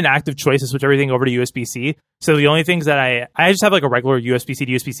 I made an active choice to switch everything over to USB-C. So the only things that I just have like a regular USB-C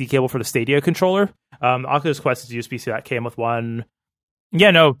to USB-C cable for the Stadia controller. Oculus Quest is USB-C, that came with one.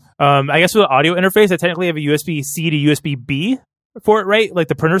 Yeah, no. I guess with the audio interface, I technically have a USB-C to USB-B for it, right? Like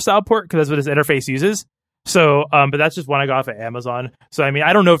the printer style port, because that's what this interface uses. So, but that's just one I got off of Amazon. So, I mean,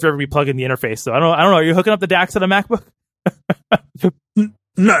 I don't know if you're ever plugging the interface. So, I don't know. Are you hooking up the DACs on a MacBook?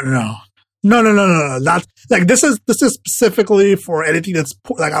 No. Not like this is specifically for anything that's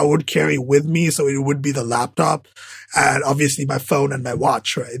like I would carry with me. So it would be the laptop and obviously my phone and my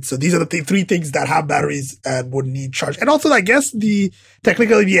watch, right? So these are the three things that have batteries and would need charge. And also, I guess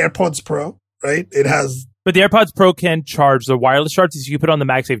technically the AirPods Pro, right? It has. But the AirPods Pro can charge. The wireless charge is you put on the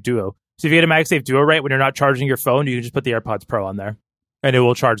MagSafe Duo. So if you get a MagSafe Duo, right, when you're not charging your phone, you can just put the AirPods Pro on there, and it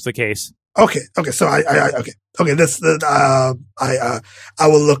will charge the case. Okay. So okay. This I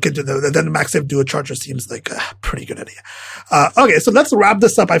will look into then the MagSafe Duo charger seems like a pretty good idea. Okay, so let's wrap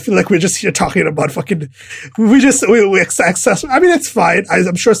this up. I feel like we're just here talking about we access. I mean, it's fine.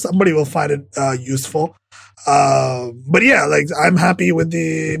 I'm sure somebody will find it useful. But yeah, like I'm happy with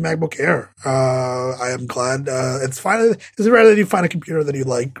the MacBook Air. I am glad it's fine. It's rare that you find a computer that you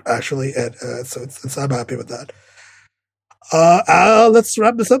like actually, and so I'm happy with that. Let's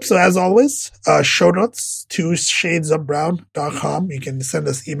wrap this up. So as always, show notes, twoshadesofbrown.com. You can send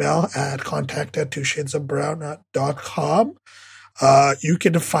us email at contact@twoshadesofbrown.com. You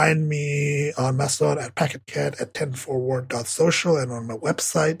can find me on Mastodon at packetcat at 10forward.social and on my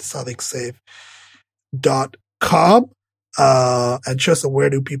website, sonicsafe.com. And just where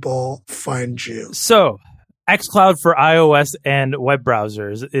do people find you? So xCloud for iOS and web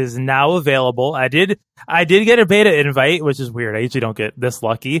browsers is now available. I did get a beta invite, which is weird. I usually don't get this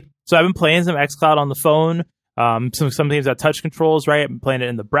lucky. So I've been playing some xCloud on the phone. Some things that touch controls, right? I've been playing it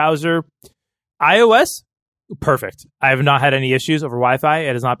in the browser. iOS, perfect. I have not had any issues over Wi-Fi.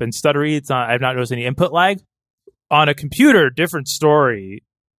 It has not been stuttery. I've not noticed any input lag. On a computer, different story.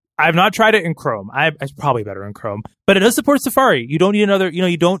 I've not tried it in Chrome. It's probably better in Chrome, but it does support Safari. You don't need another,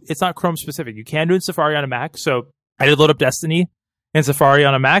 it's not Chrome specific. You can do it in Safari on a Mac. So I did load up Destiny in Safari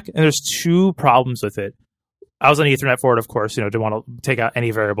on a Mac, and there's two problems with it. I was on Ethernet for it, of course, didn't want to take out any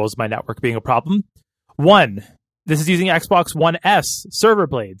variables, my network being a problem. One, this is using Xbox One S server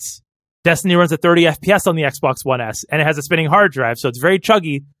blades. Destiny runs at 30 FPS on the Xbox One S, and it has a spinning hard drive, so it's very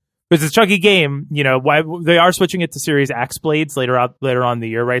chuggy. It's a chuggy game, why they are switching it to Series X blades later on in the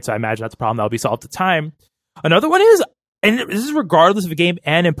year, right? So I imagine that's a problem that'll be solved at the time. Another one is, and this is regardless of the game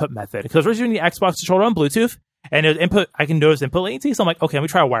and input method, because we're using the Xbox controller on Bluetooth, and I can notice input latency, so I'm like, okay, let me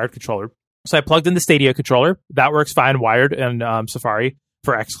try a wired controller. So I plugged in the Stadia controller. That works fine wired in Safari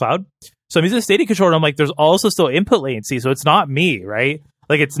for xCloud. So I'm using the Stadia controller, and I'm like, there's also still input latency, so it's not me, right?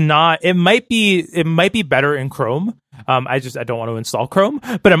 Like it's not. It might be better in Chrome. I don't want to install Chrome,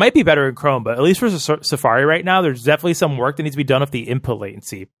 but it might be better in Chrome. But at least for Safari right now, there's definitely some work that needs to be done with the input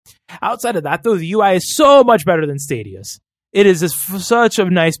latency. Outside of that, though, the UI is so much better than Stadia's. It is such a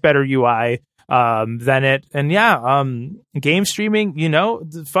nice, better UI than it. And yeah, game streaming.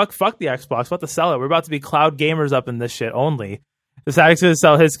 Fuck the Xbox. About to sell it. We're about to be cloud gamers up in this shit only. This Alex going to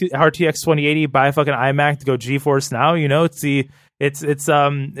sell his RTX 2080, buy a fucking iMac to go GeForce now.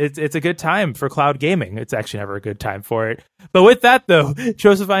 It's a good time for cloud gaming. It's actually never a good time for it. But with that, though,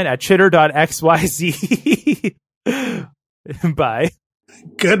 Josephine at chitter.xyz. Bye.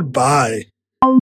 Goodbye.